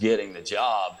he was getting the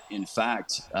job. In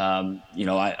fact,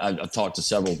 I've talked to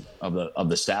several of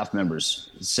the staff members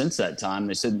since that time.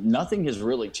 They said nothing has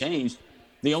really changed.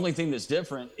 The only thing that's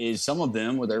different is some of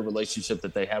them with their relationship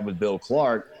that they have with Bill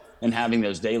Clark and having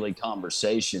those daily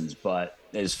conversations. But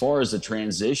as far as the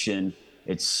transition,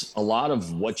 it's a lot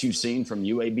of what you've seen from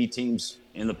UAB teams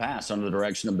in the past under the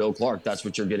direction of Bill Clark. That's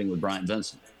what you're getting with Bryant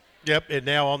Vincent. Yep, and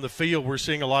now on the field we're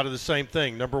seeing a lot of the same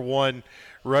thing. Number one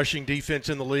rushing defense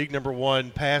in the league, number one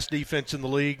pass defense in the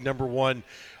league, number one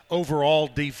overall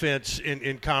defense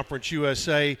in Conference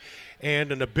USA,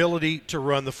 and an ability to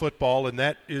run the football, and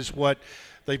that is what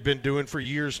they've been doing for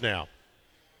years now.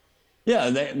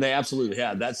 Yeah, they absolutely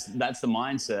have. That's the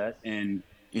mindset. And,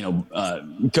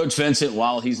 Coach Vincent,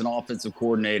 while he's an offensive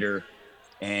coordinator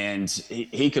and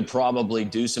he could probably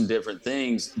do some different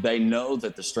things, they know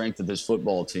that the strength of this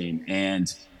football team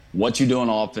and what you do on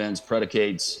offense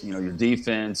predicates, your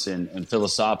defense, and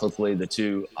philosophically the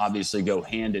two obviously go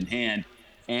hand in hand.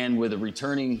 And with the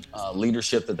returning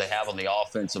leadership that they have on the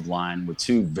offensive line with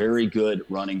two very good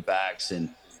running backs and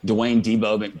Dwayne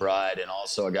Debo McBride and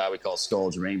also a guy we call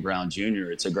Skull, Jermaine Brown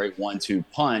Jr., it's a great 1-2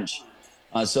 punch.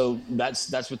 So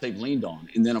that's what they've leaned on.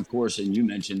 And then, of course, and you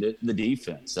mentioned it, the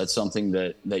defense. That's something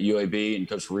that UAB and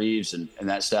Coach Reeves and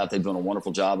that staff, they've done a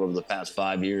wonderful job over the past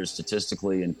 5 years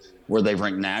statistically and where they've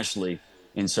ranked nationally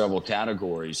in several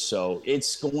categories. So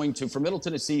it's going to, for Middle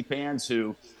Tennessee fans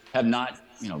who have not,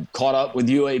 caught up with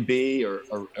UAB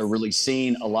or really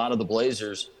seen a lot of the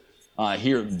Blazers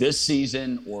here this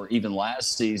season or even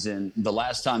last season, the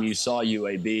last time you saw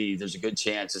UAB, there's a good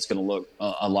chance it's going to look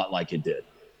a lot like it did.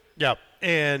 Yeah,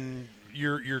 and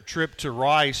your trip to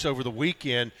Rice over the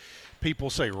weekend, people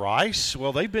say Rice?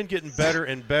 Well, they've been getting better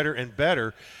and better and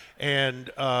better, and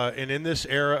in this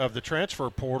era of the transfer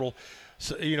portal,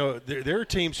 so, there are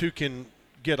teams who can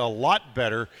get a lot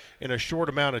better in a short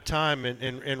amount of time,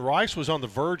 and Rice was on the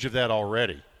verge of that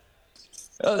already.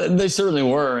 They certainly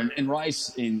were, and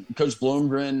Rice and Coach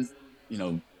Bloomgren,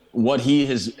 what he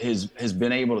has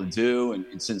been able to do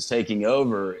and since taking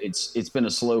over, it's been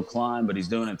a slow climb, but he's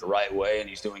doing it the right way and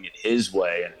he's doing it his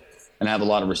way, and I have a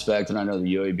lot of respect, and I know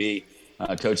the UAB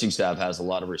coaching staff has a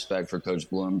lot of respect for Coach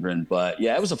Bloomgren. But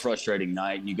yeah, it was a frustrating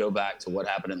night. You go back to what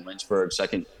happened in Lynchburg,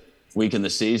 second week in the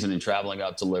season, and traveling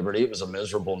up to Liberty. It was a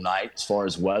miserable night as far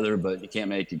as weather, but you can't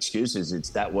make excuses.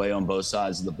 It's that way on both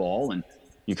sides of the ball, and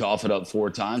you cough it up 4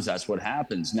 times, that's what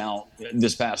happens. Now,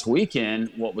 this past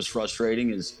weekend, what was frustrating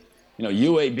is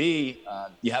UAB,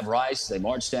 you have Rice, they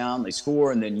march down, they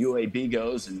score, and then UAB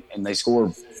goes and they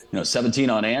score, 17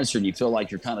 unanswered, and you feel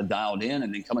like you're kind of dialed in.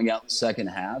 And then coming out in the second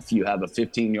half, you have a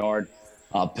 15-yard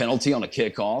penalty on a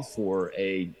kickoff for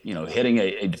hitting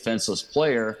a defenseless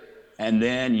player. And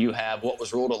then you have what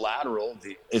was ruled a lateral.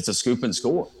 It's a scoop and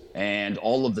score. And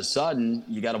all of a sudden,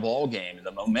 you got a ball game. And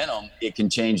the momentum, it can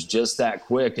change just that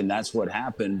quick, and that's what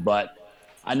happened. But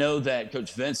I know that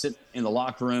Coach Vincent in the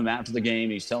locker room after the game,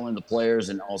 he's telling the players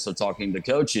and also talking to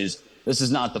coaches, this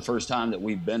is not the first time that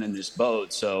we've been in this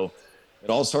boat. So it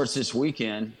all starts this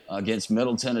weekend against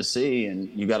Middle Tennessee, and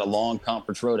you got a long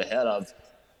conference road ahead of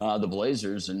the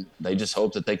Blazers, and they just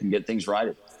hope that they can get things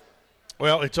righted.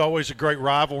 Well, it's always a great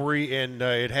rivalry, and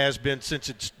it has been since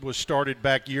it was started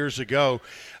back years ago.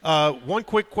 One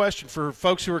quick question for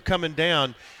folks who are coming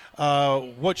down.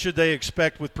 What should they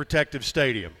expect with Protective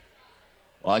Stadium?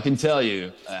 Well, I can tell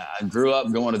you, I grew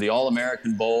up going to the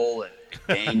All-American Bowl and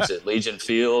games at Legion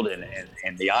Field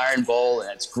and the Iron Bowl,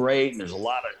 and it's great, and there's a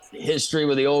lot of history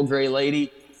with the old gray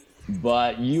lady,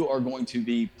 but you are going to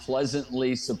be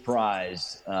pleasantly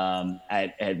surprised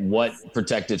at what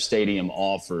Protective Stadium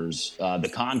offers.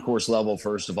 The concourse level,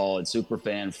 first of all, it's super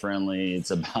fan-friendly. It's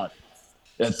about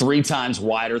 3 times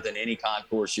wider than any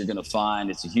concourse you're going to find.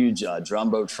 It's a huge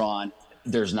Jumbotron.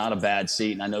 There's not a bad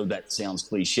seat, and I know that sounds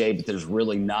cliche, but there's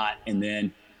really not. And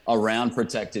then around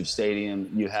Protective Stadium,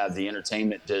 you have the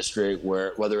entertainment district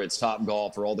where whether it's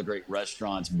Topgolf or all the great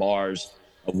restaurants, bars,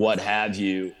 what have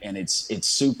you, and it's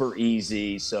super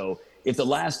easy. So if the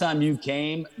last time you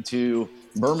came to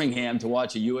Birmingham to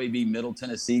watch a UAB Middle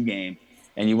Tennessee game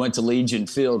and you went to Legion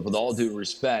Field, with all due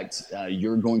respect,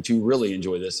 you're going to really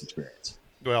enjoy this experience.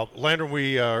 Well, Landrum,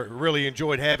 we really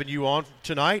enjoyed having you on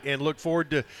tonight and look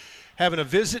forward to having a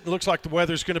visit. It looks like the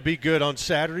weather's going to be good on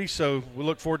Saturday, so we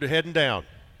look forward to heading down.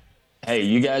 Hey,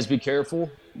 you guys be careful.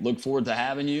 Look forward to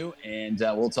having you, and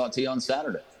we'll talk to you on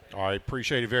Saturday. All right,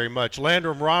 appreciate it very much.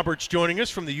 Landrum Roberts joining us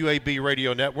from the UAB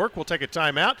Radio Network. We'll take a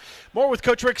timeout. More with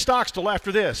Coach Rick Stockstill after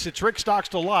this. It's Rick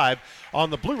Stockstill Live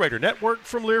on the Blue Raider Network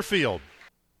from Learfield.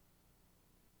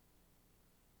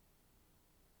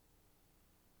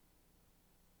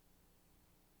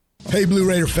 Hey, Blue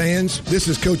Raider fans, this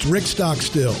is Coach Rick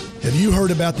Stockstill. Have you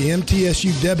heard about the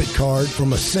MTSU debit card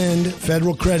from Ascend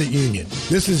Federal Credit Union?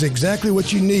 This is exactly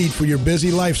what you need for your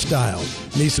busy lifestyle.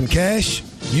 Need some cash?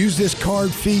 Use this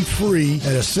card fee-free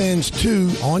at Ascend's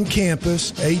 2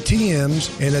 on-campus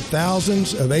ATMs and at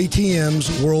thousands of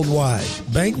ATMs worldwide.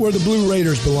 Bank where the Blue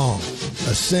Raiders belong.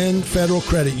 Ascend Federal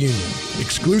Credit Union,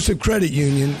 exclusive credit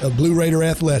union of Blue Raider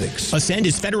Athletics. Ascend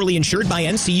is federally insured by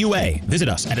NCUA. Visit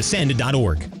us at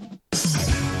ascend.org.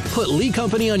 Put Lee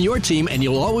Company on your team and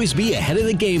you'll always be ahead of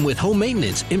the game with home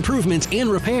maintenance, improvements, and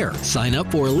repair. Sign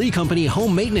up for a Lee Company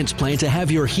home maintenance plan to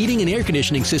have your heating and air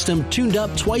conditioning system tuned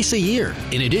up twice a year.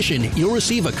 In addition, you'll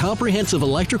receive a comprehensive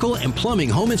electrical and plumbing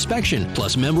home inspection,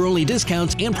 plus member-only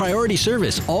discounts and priority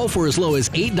service, all for as low as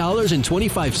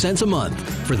 $8.25 a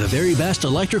month. For the very best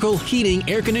electrical, heating,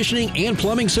 air conditioning, and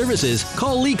plumbing services,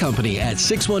 call Lee Company at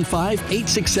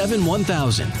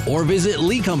 615-867-1000 or visit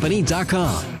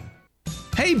leecompany.com.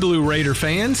 Hey Blue Raider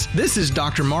fans, this is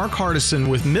Dr. Mark Hardison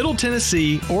with Middle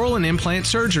Tennessee Oral and Implant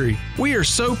Surgery. We are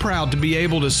so proud to be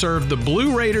able to serve the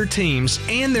Blue Raider teams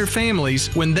and their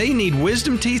families when they need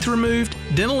wisdom teeth removed,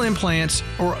 dental implants,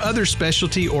 or other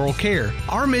specialty oral care.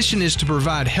 Our mission is to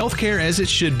provide health care as it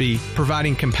should be,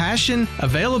 providing compassion,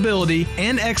 availability,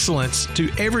 and excellence to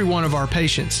every one of our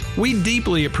patients. We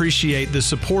deeply appreciate the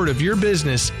support of your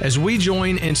business as we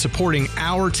join in supporting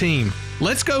our team.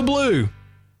 Let's go Blue!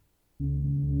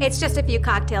 It's just a few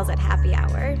cocktails at happy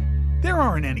hour. There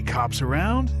aren't any cops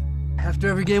around. After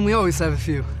every game, we always have a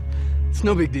few. It's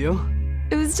no big deal.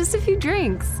 It was just a few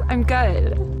drinks. I'm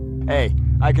good. Hey,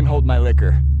 I can hold my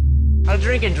liquor. I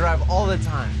drink and drive all the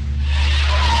time.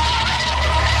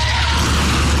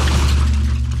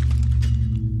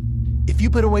 If you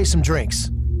put away some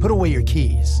drinks, put away your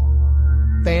keys.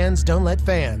 Fans don't let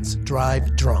fans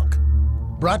drive drunk.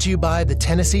 Brought to you by the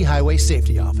Tennessee Highway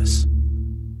Safety Office.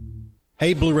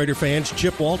 Hey Blue Raider fans,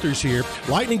 Chip Walters here.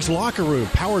 Lightning's Locker Room,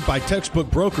 powered by Textbook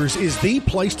Brokers, is the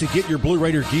place to get your Blue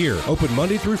Raider gear. Open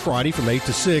Monday through Friday from 8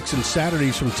 to 6 and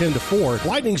Saturdays from 10 to 4.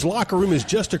 Lightning's Locker Room is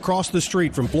just across the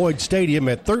street from Floyd Stadium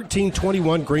at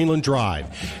 1321 Greenland Drive.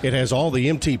 It has all the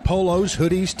MT polos,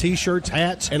 hoodies, t-shirts,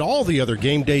 hats, and all the other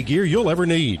game day gear you'll ever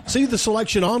need. See the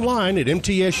selection online at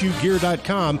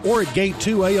mtsugear.com or at Gate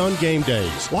 2A on game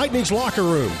days. Lightning's Locker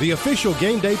Room, the official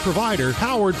game day provider,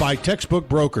 powered by Textbook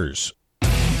Brokers.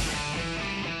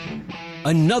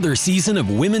 Another season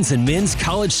of women's and men's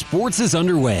college sports is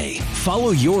underway. Follow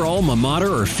your alma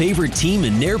mater or favorite team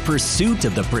in their pursuit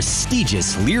of the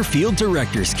prestigious Learfield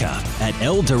Directors Cup at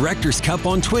L Directors Cup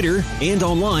on Twitter and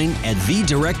online at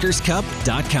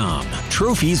thedirectorscup.com.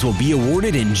 Trophies will be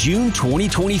awarded in June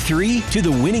 2023 to the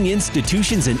winning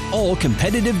institutions in all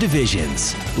competitive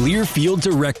divisions. Learfield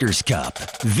Directors Cup,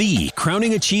 the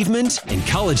crowning achievement in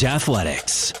college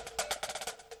athletics.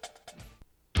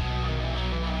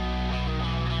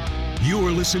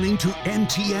 You're listening to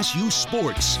MTSU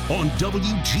Sports on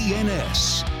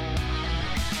WGNS.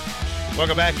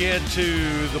 Welcome back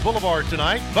into the Boulevard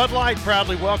tonight. Bud Light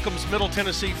proudly welcomes Middle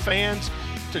Tennessee fans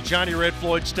to Johnny Red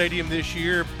Floyd Stadium this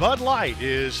year. Bud Light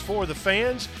is for the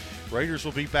fans. Raiders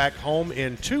will be back home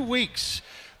in 2 weeks,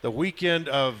 the weekend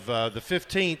of the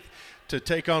 15th, to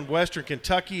take on Western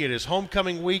Kentucky. It is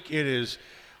homecoming week. It is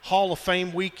Hall of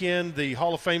Fame weekend. The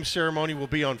Hall of Fame ceremony will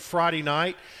be on Friday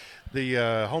night.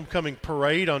 The homecoming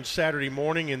parade on Saturday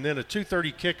morning, and then a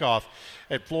 2:30 kickoff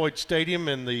at Floyd Stadium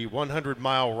in the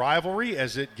 100-mile rivalry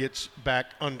as it gets back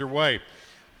underway.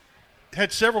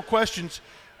 Had several questions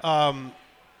come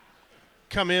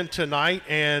in tonight,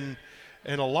 and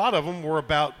a lot of them were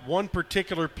about one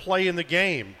particular play in the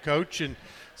game, Coach, and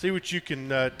see what you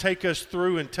can take us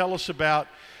through and tell us about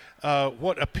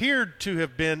what appeared to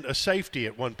have been a safety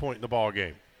at one point in the ball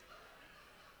game.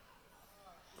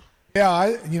 Yeah,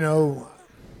 I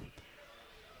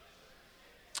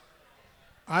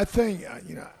think,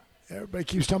 everybody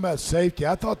keeps talking about safety.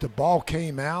 I thought the ball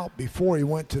came out before he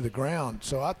went to the ground,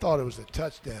 so I thought it was a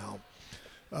touchdown.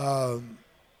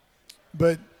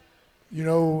 But, we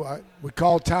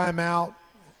called timeout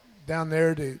down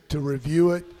there to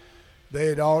review it. They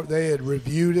had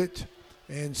reviewed it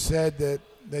and said that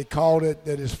they called it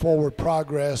that his forward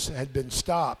progress had been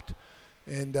stopped,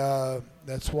 and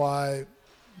that's why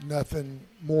nothing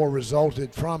more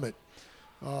resulted from it.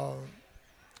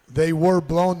 They were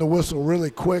blowing the whistle really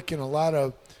quick in a lot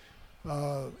of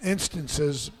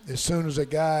instances as soon as a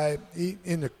guy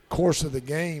in the course of the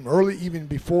game, early even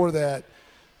before that,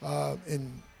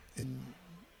 in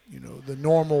the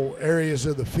normal areas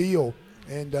of the field,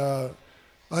 and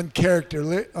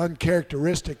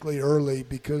uncharacteristically early,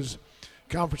 because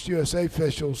Conference USA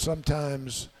officials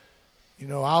sometimes,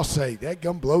 I'll say that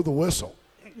gonna blow the whistle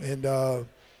and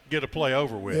get a play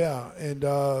over with. Yeah, and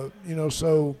but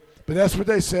that's what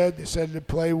they said. They said the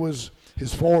play was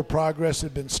his forward progress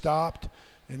had been stopped,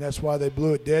 and that's why they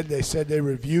blew it dead. They said they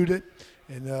reviewed it,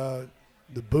 and the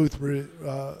booth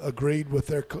agreed with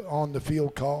their on the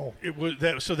field call. It was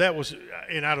that. So that was,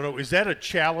 and I don't know, is that a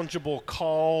challengeable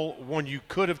call? One you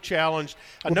could have challenged?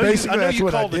 I know you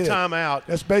called the timeout.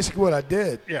 That's basically what I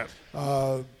did. Yeah.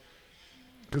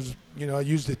 Because I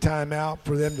used the timeout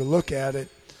for them to look at it.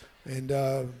 And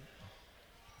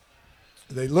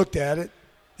they looked at it,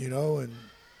 and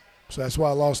so that's why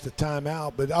I lost the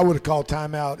timeout. But I would have called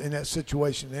timeout in that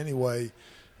situation anyway,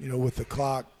 with the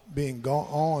clock being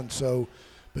on. So,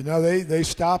 but no, they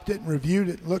stopped it and reviewed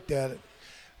it and looked at it.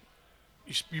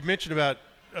 You mentioned about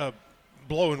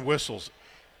blowing whistles.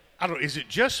 I don't know, is it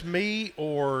just me,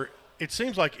 or it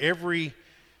seems like every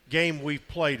game we've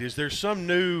played, is there some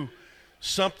new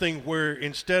something where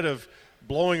instead of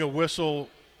blowing a whistle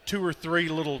 2 or 3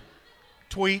 little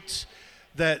tweets,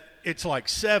 that it's like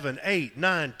 7, 8,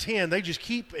 9, 10. They just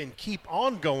keep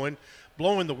on going,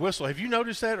 blowing the whistle. Have you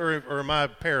noticed that, or am I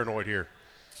paranoid here?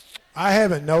 I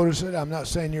haven't noticed it. I'm not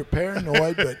saying you're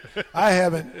paranoid, but I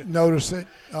haven't noticed it.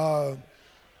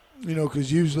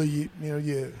 Because usually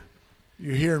you're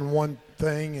hearing one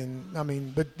thing, and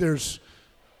but there's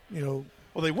well,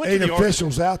 they went 8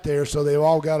 officials out there, so they've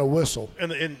all got a whistle.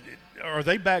 And are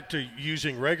they back to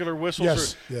using regular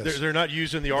whistles? Yes. They're not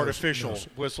using the artificial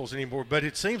whistles anymore. But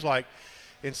it seems like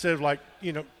instead of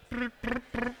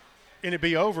and it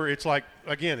be over, it's like,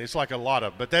 again, it's like a lot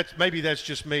of. But maybe that's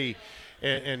just me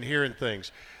and hearing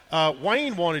things.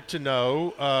 Wayne wanted to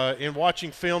know, in watching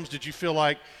films, did you feel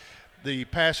like the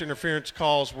pass interference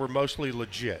calls were mostly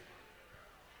legit?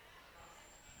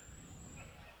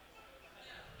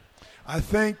 I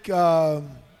think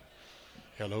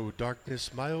hello,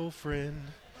 darkness, my old friend.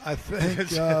 I think,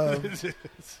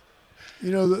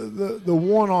 the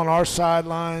one on our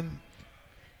sideline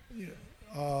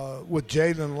with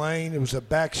Jalen Lane, it was a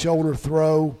back shoulder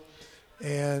throw,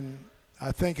 and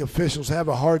I think officials have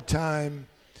a hard time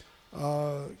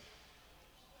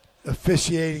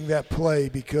officiating that play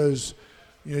because,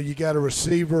 you got a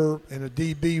receiver and a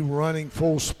DB running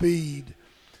full speed,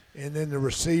 and then the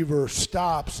receiver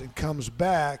stops and comes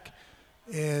back,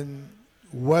 and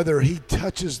whether he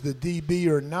touches the DB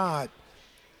or not,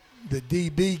 the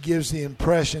DB gives the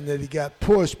impression that he got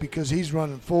pushed because he's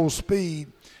running full speed,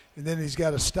 and then he's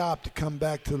got to stop to come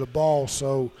back to the ball.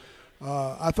 So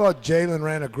I thought Jalen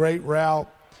ran a great route.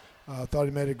 I thought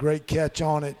he made a great catch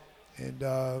on it, and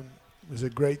it was a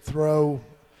great throw,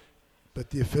 but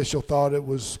the official thought it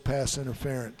was pass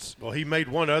interference. Well, he made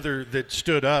one other that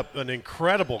stood up, an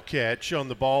incredible catch on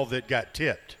the ball that got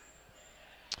tipped.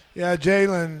 Yeah,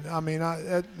 Jalen, I mean,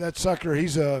 that sucker, he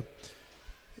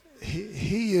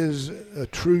is a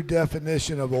true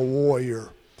definition of a warrior.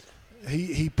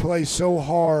 He plays so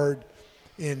hard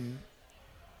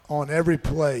on every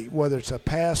play, whether it's a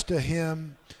pass to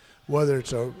him, whether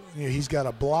it's he's got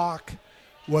a block,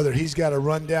 whether he's got to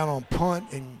run down on punt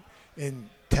and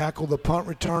tackle the punt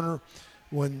returner.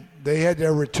 When they had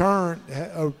their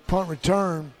punt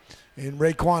return, and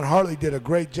Raekwon Hartley did a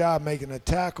great job making a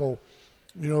tackle,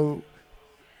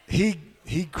 he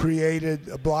created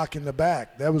a block in the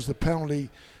back. That was the penalty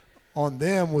on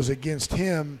them, was against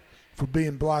him for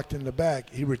being blocked in the back.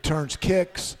 He returns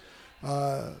kicks.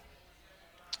 You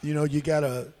got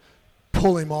to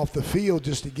pull him off the field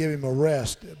just to give him a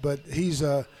rest. But he's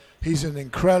an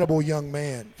incredible young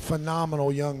man,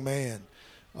 phenomenal young man.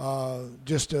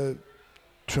 Just a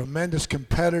tremendous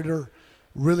competitor,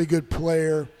 really good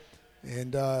player,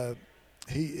 and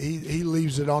he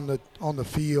leaves it on the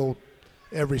field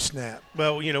every snap.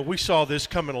 Well, we saw this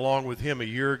coming along with him a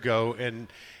year ago, and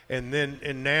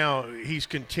now he's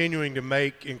continuing to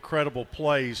make incredible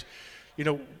plays.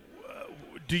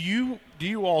 Do you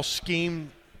all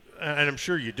scheme, and I'm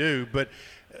sure you do, but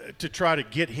to try to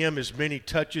get him as many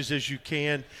touches as you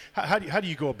can? How do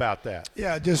you go about that?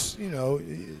 Yeah, just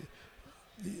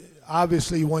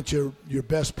obviously you want your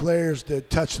best players to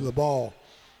touch the ball,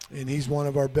 and he's one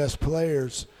of our best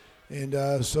players, and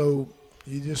so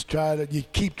you just you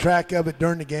keep track of it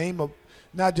during the game, of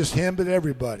not just him but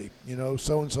everybody.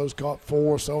 So-and-so's caught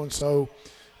 4, so-and-so,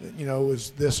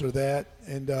 is this or that,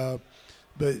 and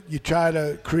but you try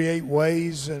to create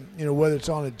ways, and whether it's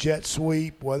on a jet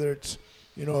sweep, whether it's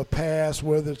a pass,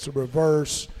 whether it's a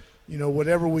reverse,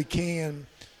 whatever we can,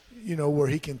 where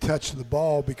he can touch the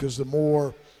ball, because the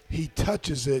more he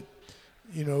touches it,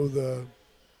 the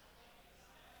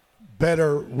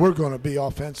better we're going to be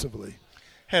offensively.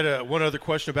 Had one other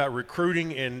question about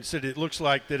recruiting, and said it looks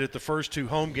like that at the first 2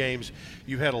 home games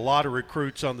you had a lot of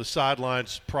recruits on the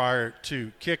sidelines prior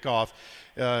to kickoff.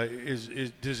 Is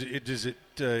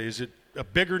it a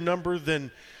bigger number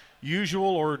than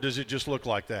usual, or does it just look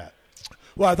like that?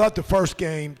 Well, I thought the first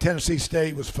game, Tennessee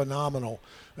State, was phenomenal.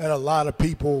 I had a lot of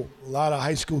people, a lot of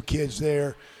high school kids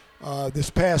there. This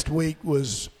past week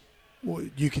was,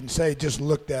 you can say, just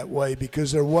looked that way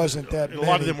because there wasn't that many. A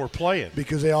lot of them were playing.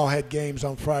 Because they all had games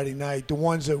on Friday night. The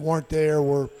ones that weren't there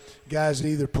were guys that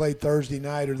either played Thursday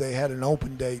night or they had an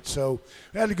open date. So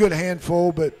we had a good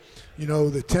handful, but,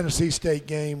 the Tennessee State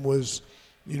game was,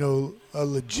 a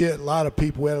lot of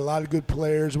people. We had a lot of good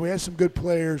players. We had some good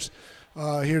players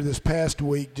here this past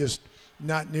week, just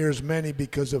not near as many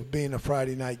because of being a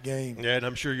Friday night game. Yeah, and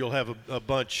I'm sure you'll have a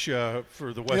bunch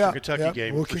for the Western Kentucky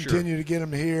game. We'll continue to get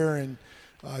them here and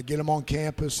get them on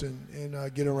campus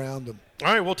and get around them.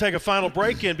 All right, we'll take a final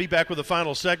break and be back with the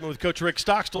final segment with Coach Rick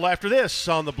Stockstill after this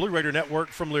on the Blue Raider Network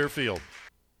from Learfield.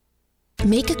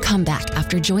 Make a comeback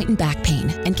after joint and back pain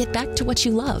and get back to what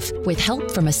you love with help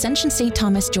from Ascension St.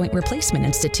 Thomas Joint Replacement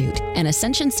Institute and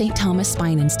Ascension St. Thomas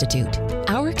Spine Institute.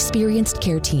 Our experienced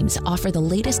care teams offer the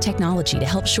latest technology to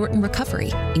help shorten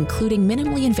recovery, including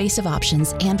minimally invasive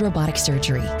options and robotic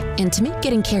surgery. And to make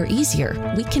getting care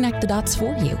easier, we connect the dots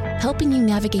for you, helping you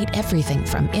navigate everything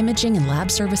from imaging and lab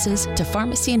services to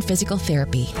pharmacy and physical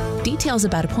therapy. Details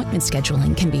about appointment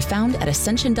scheduling can be found at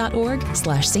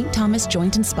ascension.org/St. Thomas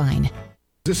Joint and Spine.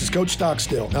 This is Coach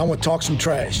Stockstill. I want to talk some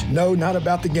trash. No, not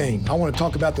about the game. I want to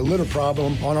talk about the litter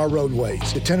problem on our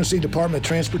roadways. The Tennessee Department of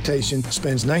Transportation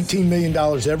spends $19 million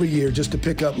every year just to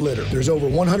pick up litter. There's over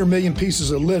 100 million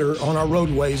pieces of litter on our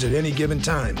roadways at any given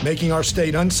time, making our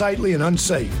state unsightly and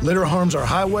unsafe. Litter harms our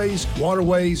highways,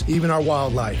 waterways, even our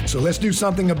wildlife. So let's do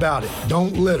something about it.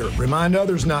 Don't litter. Remind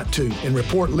others not to, and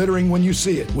report littering when you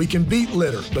see it. We can beat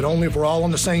litter, but only if we're all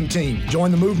on the same team. Join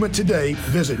the movement today.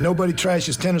 Visit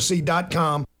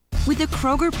NobodyTrashesTennessee.com. With the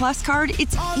Kroger Plus card,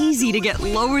 it's easy to get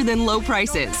lower than low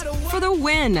prices for the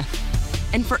win.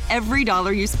 And for every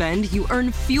 $1 you spend, you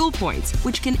earn fuel points,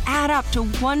 which can add up to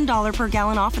 $1 per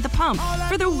gallon off at the pump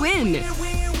for the win.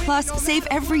 Plus, save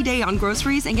every day on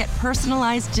groceries and get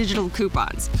personalized digital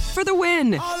coupons for the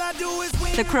win.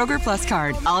 The Kroger Plus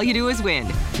card, all you do is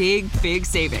win. Big, big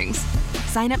savings.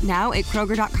 Sign up now at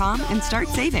Kroger.com and start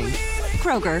saving.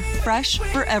 Kroger, fresh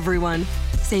for everyone.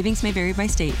 Savings may vary by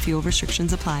state. Fuel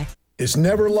restrictions apply. It's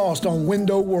never lost on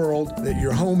Window World that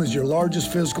your home is your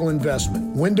largest physical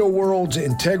investment. Window World's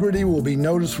integrity will be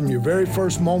noticed from your very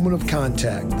first moment of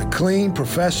contact. The clean,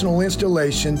 professional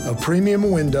installation of premium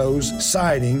windows,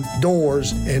 siding,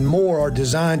 doors, and more are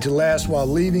designed to last while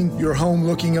leaving your home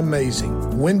looking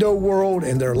amazing. Window World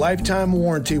and their lifetime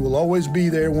warranty will always be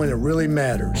there when it really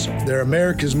matters. They're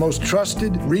America's most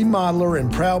trusted remodeler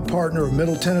and proud partner of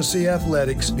Middle Tennessee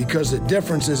Athletics because the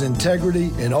difference is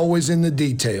integrity and always in the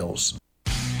details.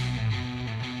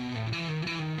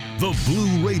 The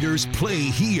Blue Raiders play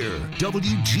here.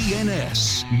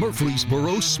 WGNS,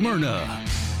 Murfreesboro, Smyrna.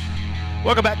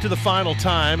 Welcome back to the final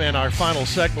time and our final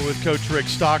segment with Coach Rick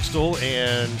Stockstill.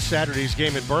 And Saturday's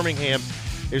game in Birmingham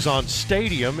is on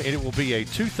Stadium, and it will be a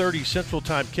 2:30 Central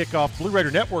Time kickoff. Blue Raider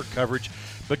Network coverage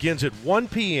begins at 1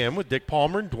 p.m. with Dick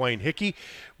Palmer and Dwayne Hickey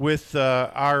with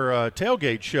our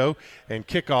tailgate show, and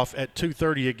kickoff at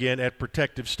 2:30 again at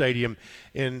Protective Stadium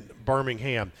in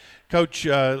Birmingham. Coach,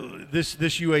 this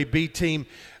UAB team,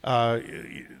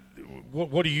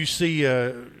 what do you see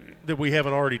that we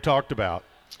haven't already talked about?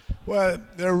 Well,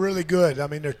 they're really good. I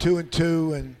mean, they're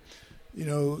 2-2, and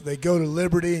they go to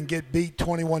Liberty and get beat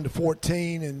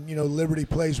 21-14, and Liberty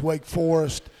plays Wake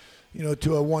Forest,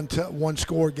 to a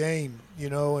one-score game,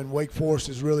 and Wake Forest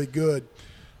is really good,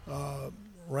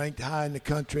 ranked high in the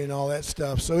country and all that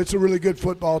stuff. So it's a really good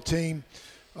football team.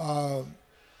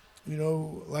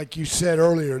 Like you said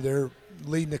earlier, they're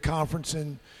leading the conference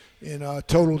in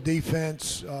total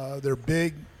defense. They're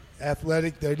big,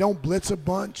 athletic. They don't blitz a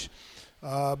bunch,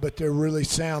 but they're really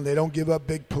sound. They don't give up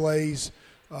big plays.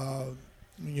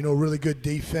 Really good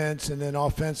defense. And then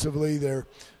offensively, they're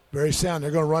very sound.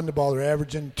 They're going to run the ball. They're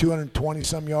averaging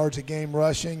 220-some yards a game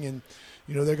rushing. And,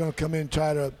 they're going to come in and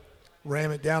try to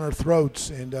ram it down our throats.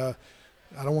 And I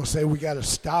don't want to say we got to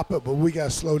stop it, but we got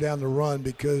to slow down the run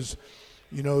because –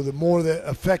 the more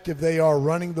effective they are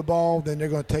running the ball, then they're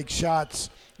going to take shots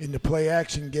in the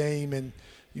play-action game and,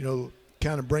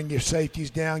 kind of bring your safeties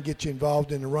down, get you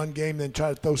involved in the run game, then try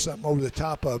to throw something over the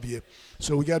top of you.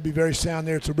 So we got to be very sound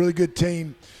there. It's a really good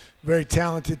team, very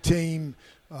talented team,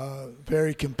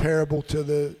 very comparable to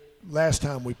the last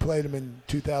time we played them in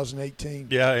 2018.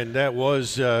 Yeah, and that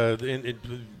was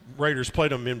Raiders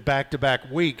played them in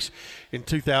back-to-back weeks in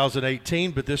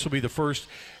 2018, but this will be the first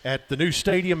at the new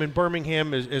stadium in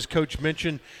Birmingham, as Coach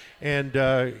mentioned. And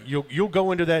you'll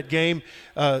go into that game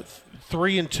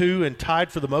 3-2 and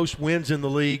tied for the most wins in the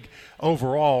league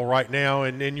overall right now.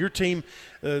 And your team,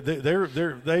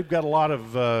 they've got a lot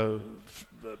of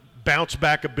bounce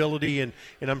back ability, and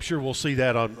I'm sure we'll see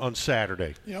that on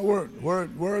Saturday.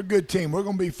 We're a good team. We're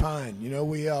going to be fine.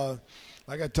 We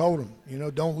like I told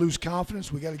them, don't lose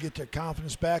confidence. We got to get their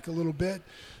confidence back a little bit.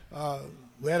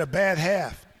 We had a bad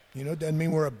half. Doesn't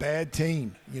mean we're a bad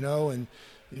team. And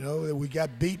we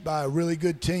got beat by a really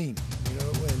good team.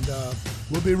 And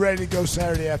we'll be ready to go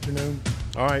Saturday afternoon.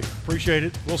 All right, appreciate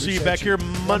it. We'll see you back here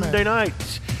Monday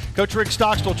night. Coach Rick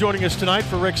Stockstill joining us tonight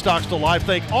for Rick Stockstill Live.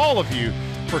 Thank all of you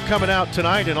for coming out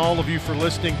tonight and all of you for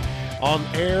listening on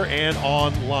air and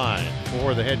online.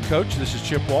 For the head coach, this is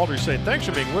Chip Walters saying thanks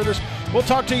for being with us. We'll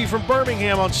talk to you from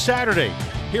Birmingham on Saturday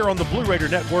here on the Blue Raider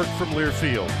Network from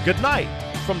Learfield. Good night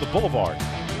from the Boulevard.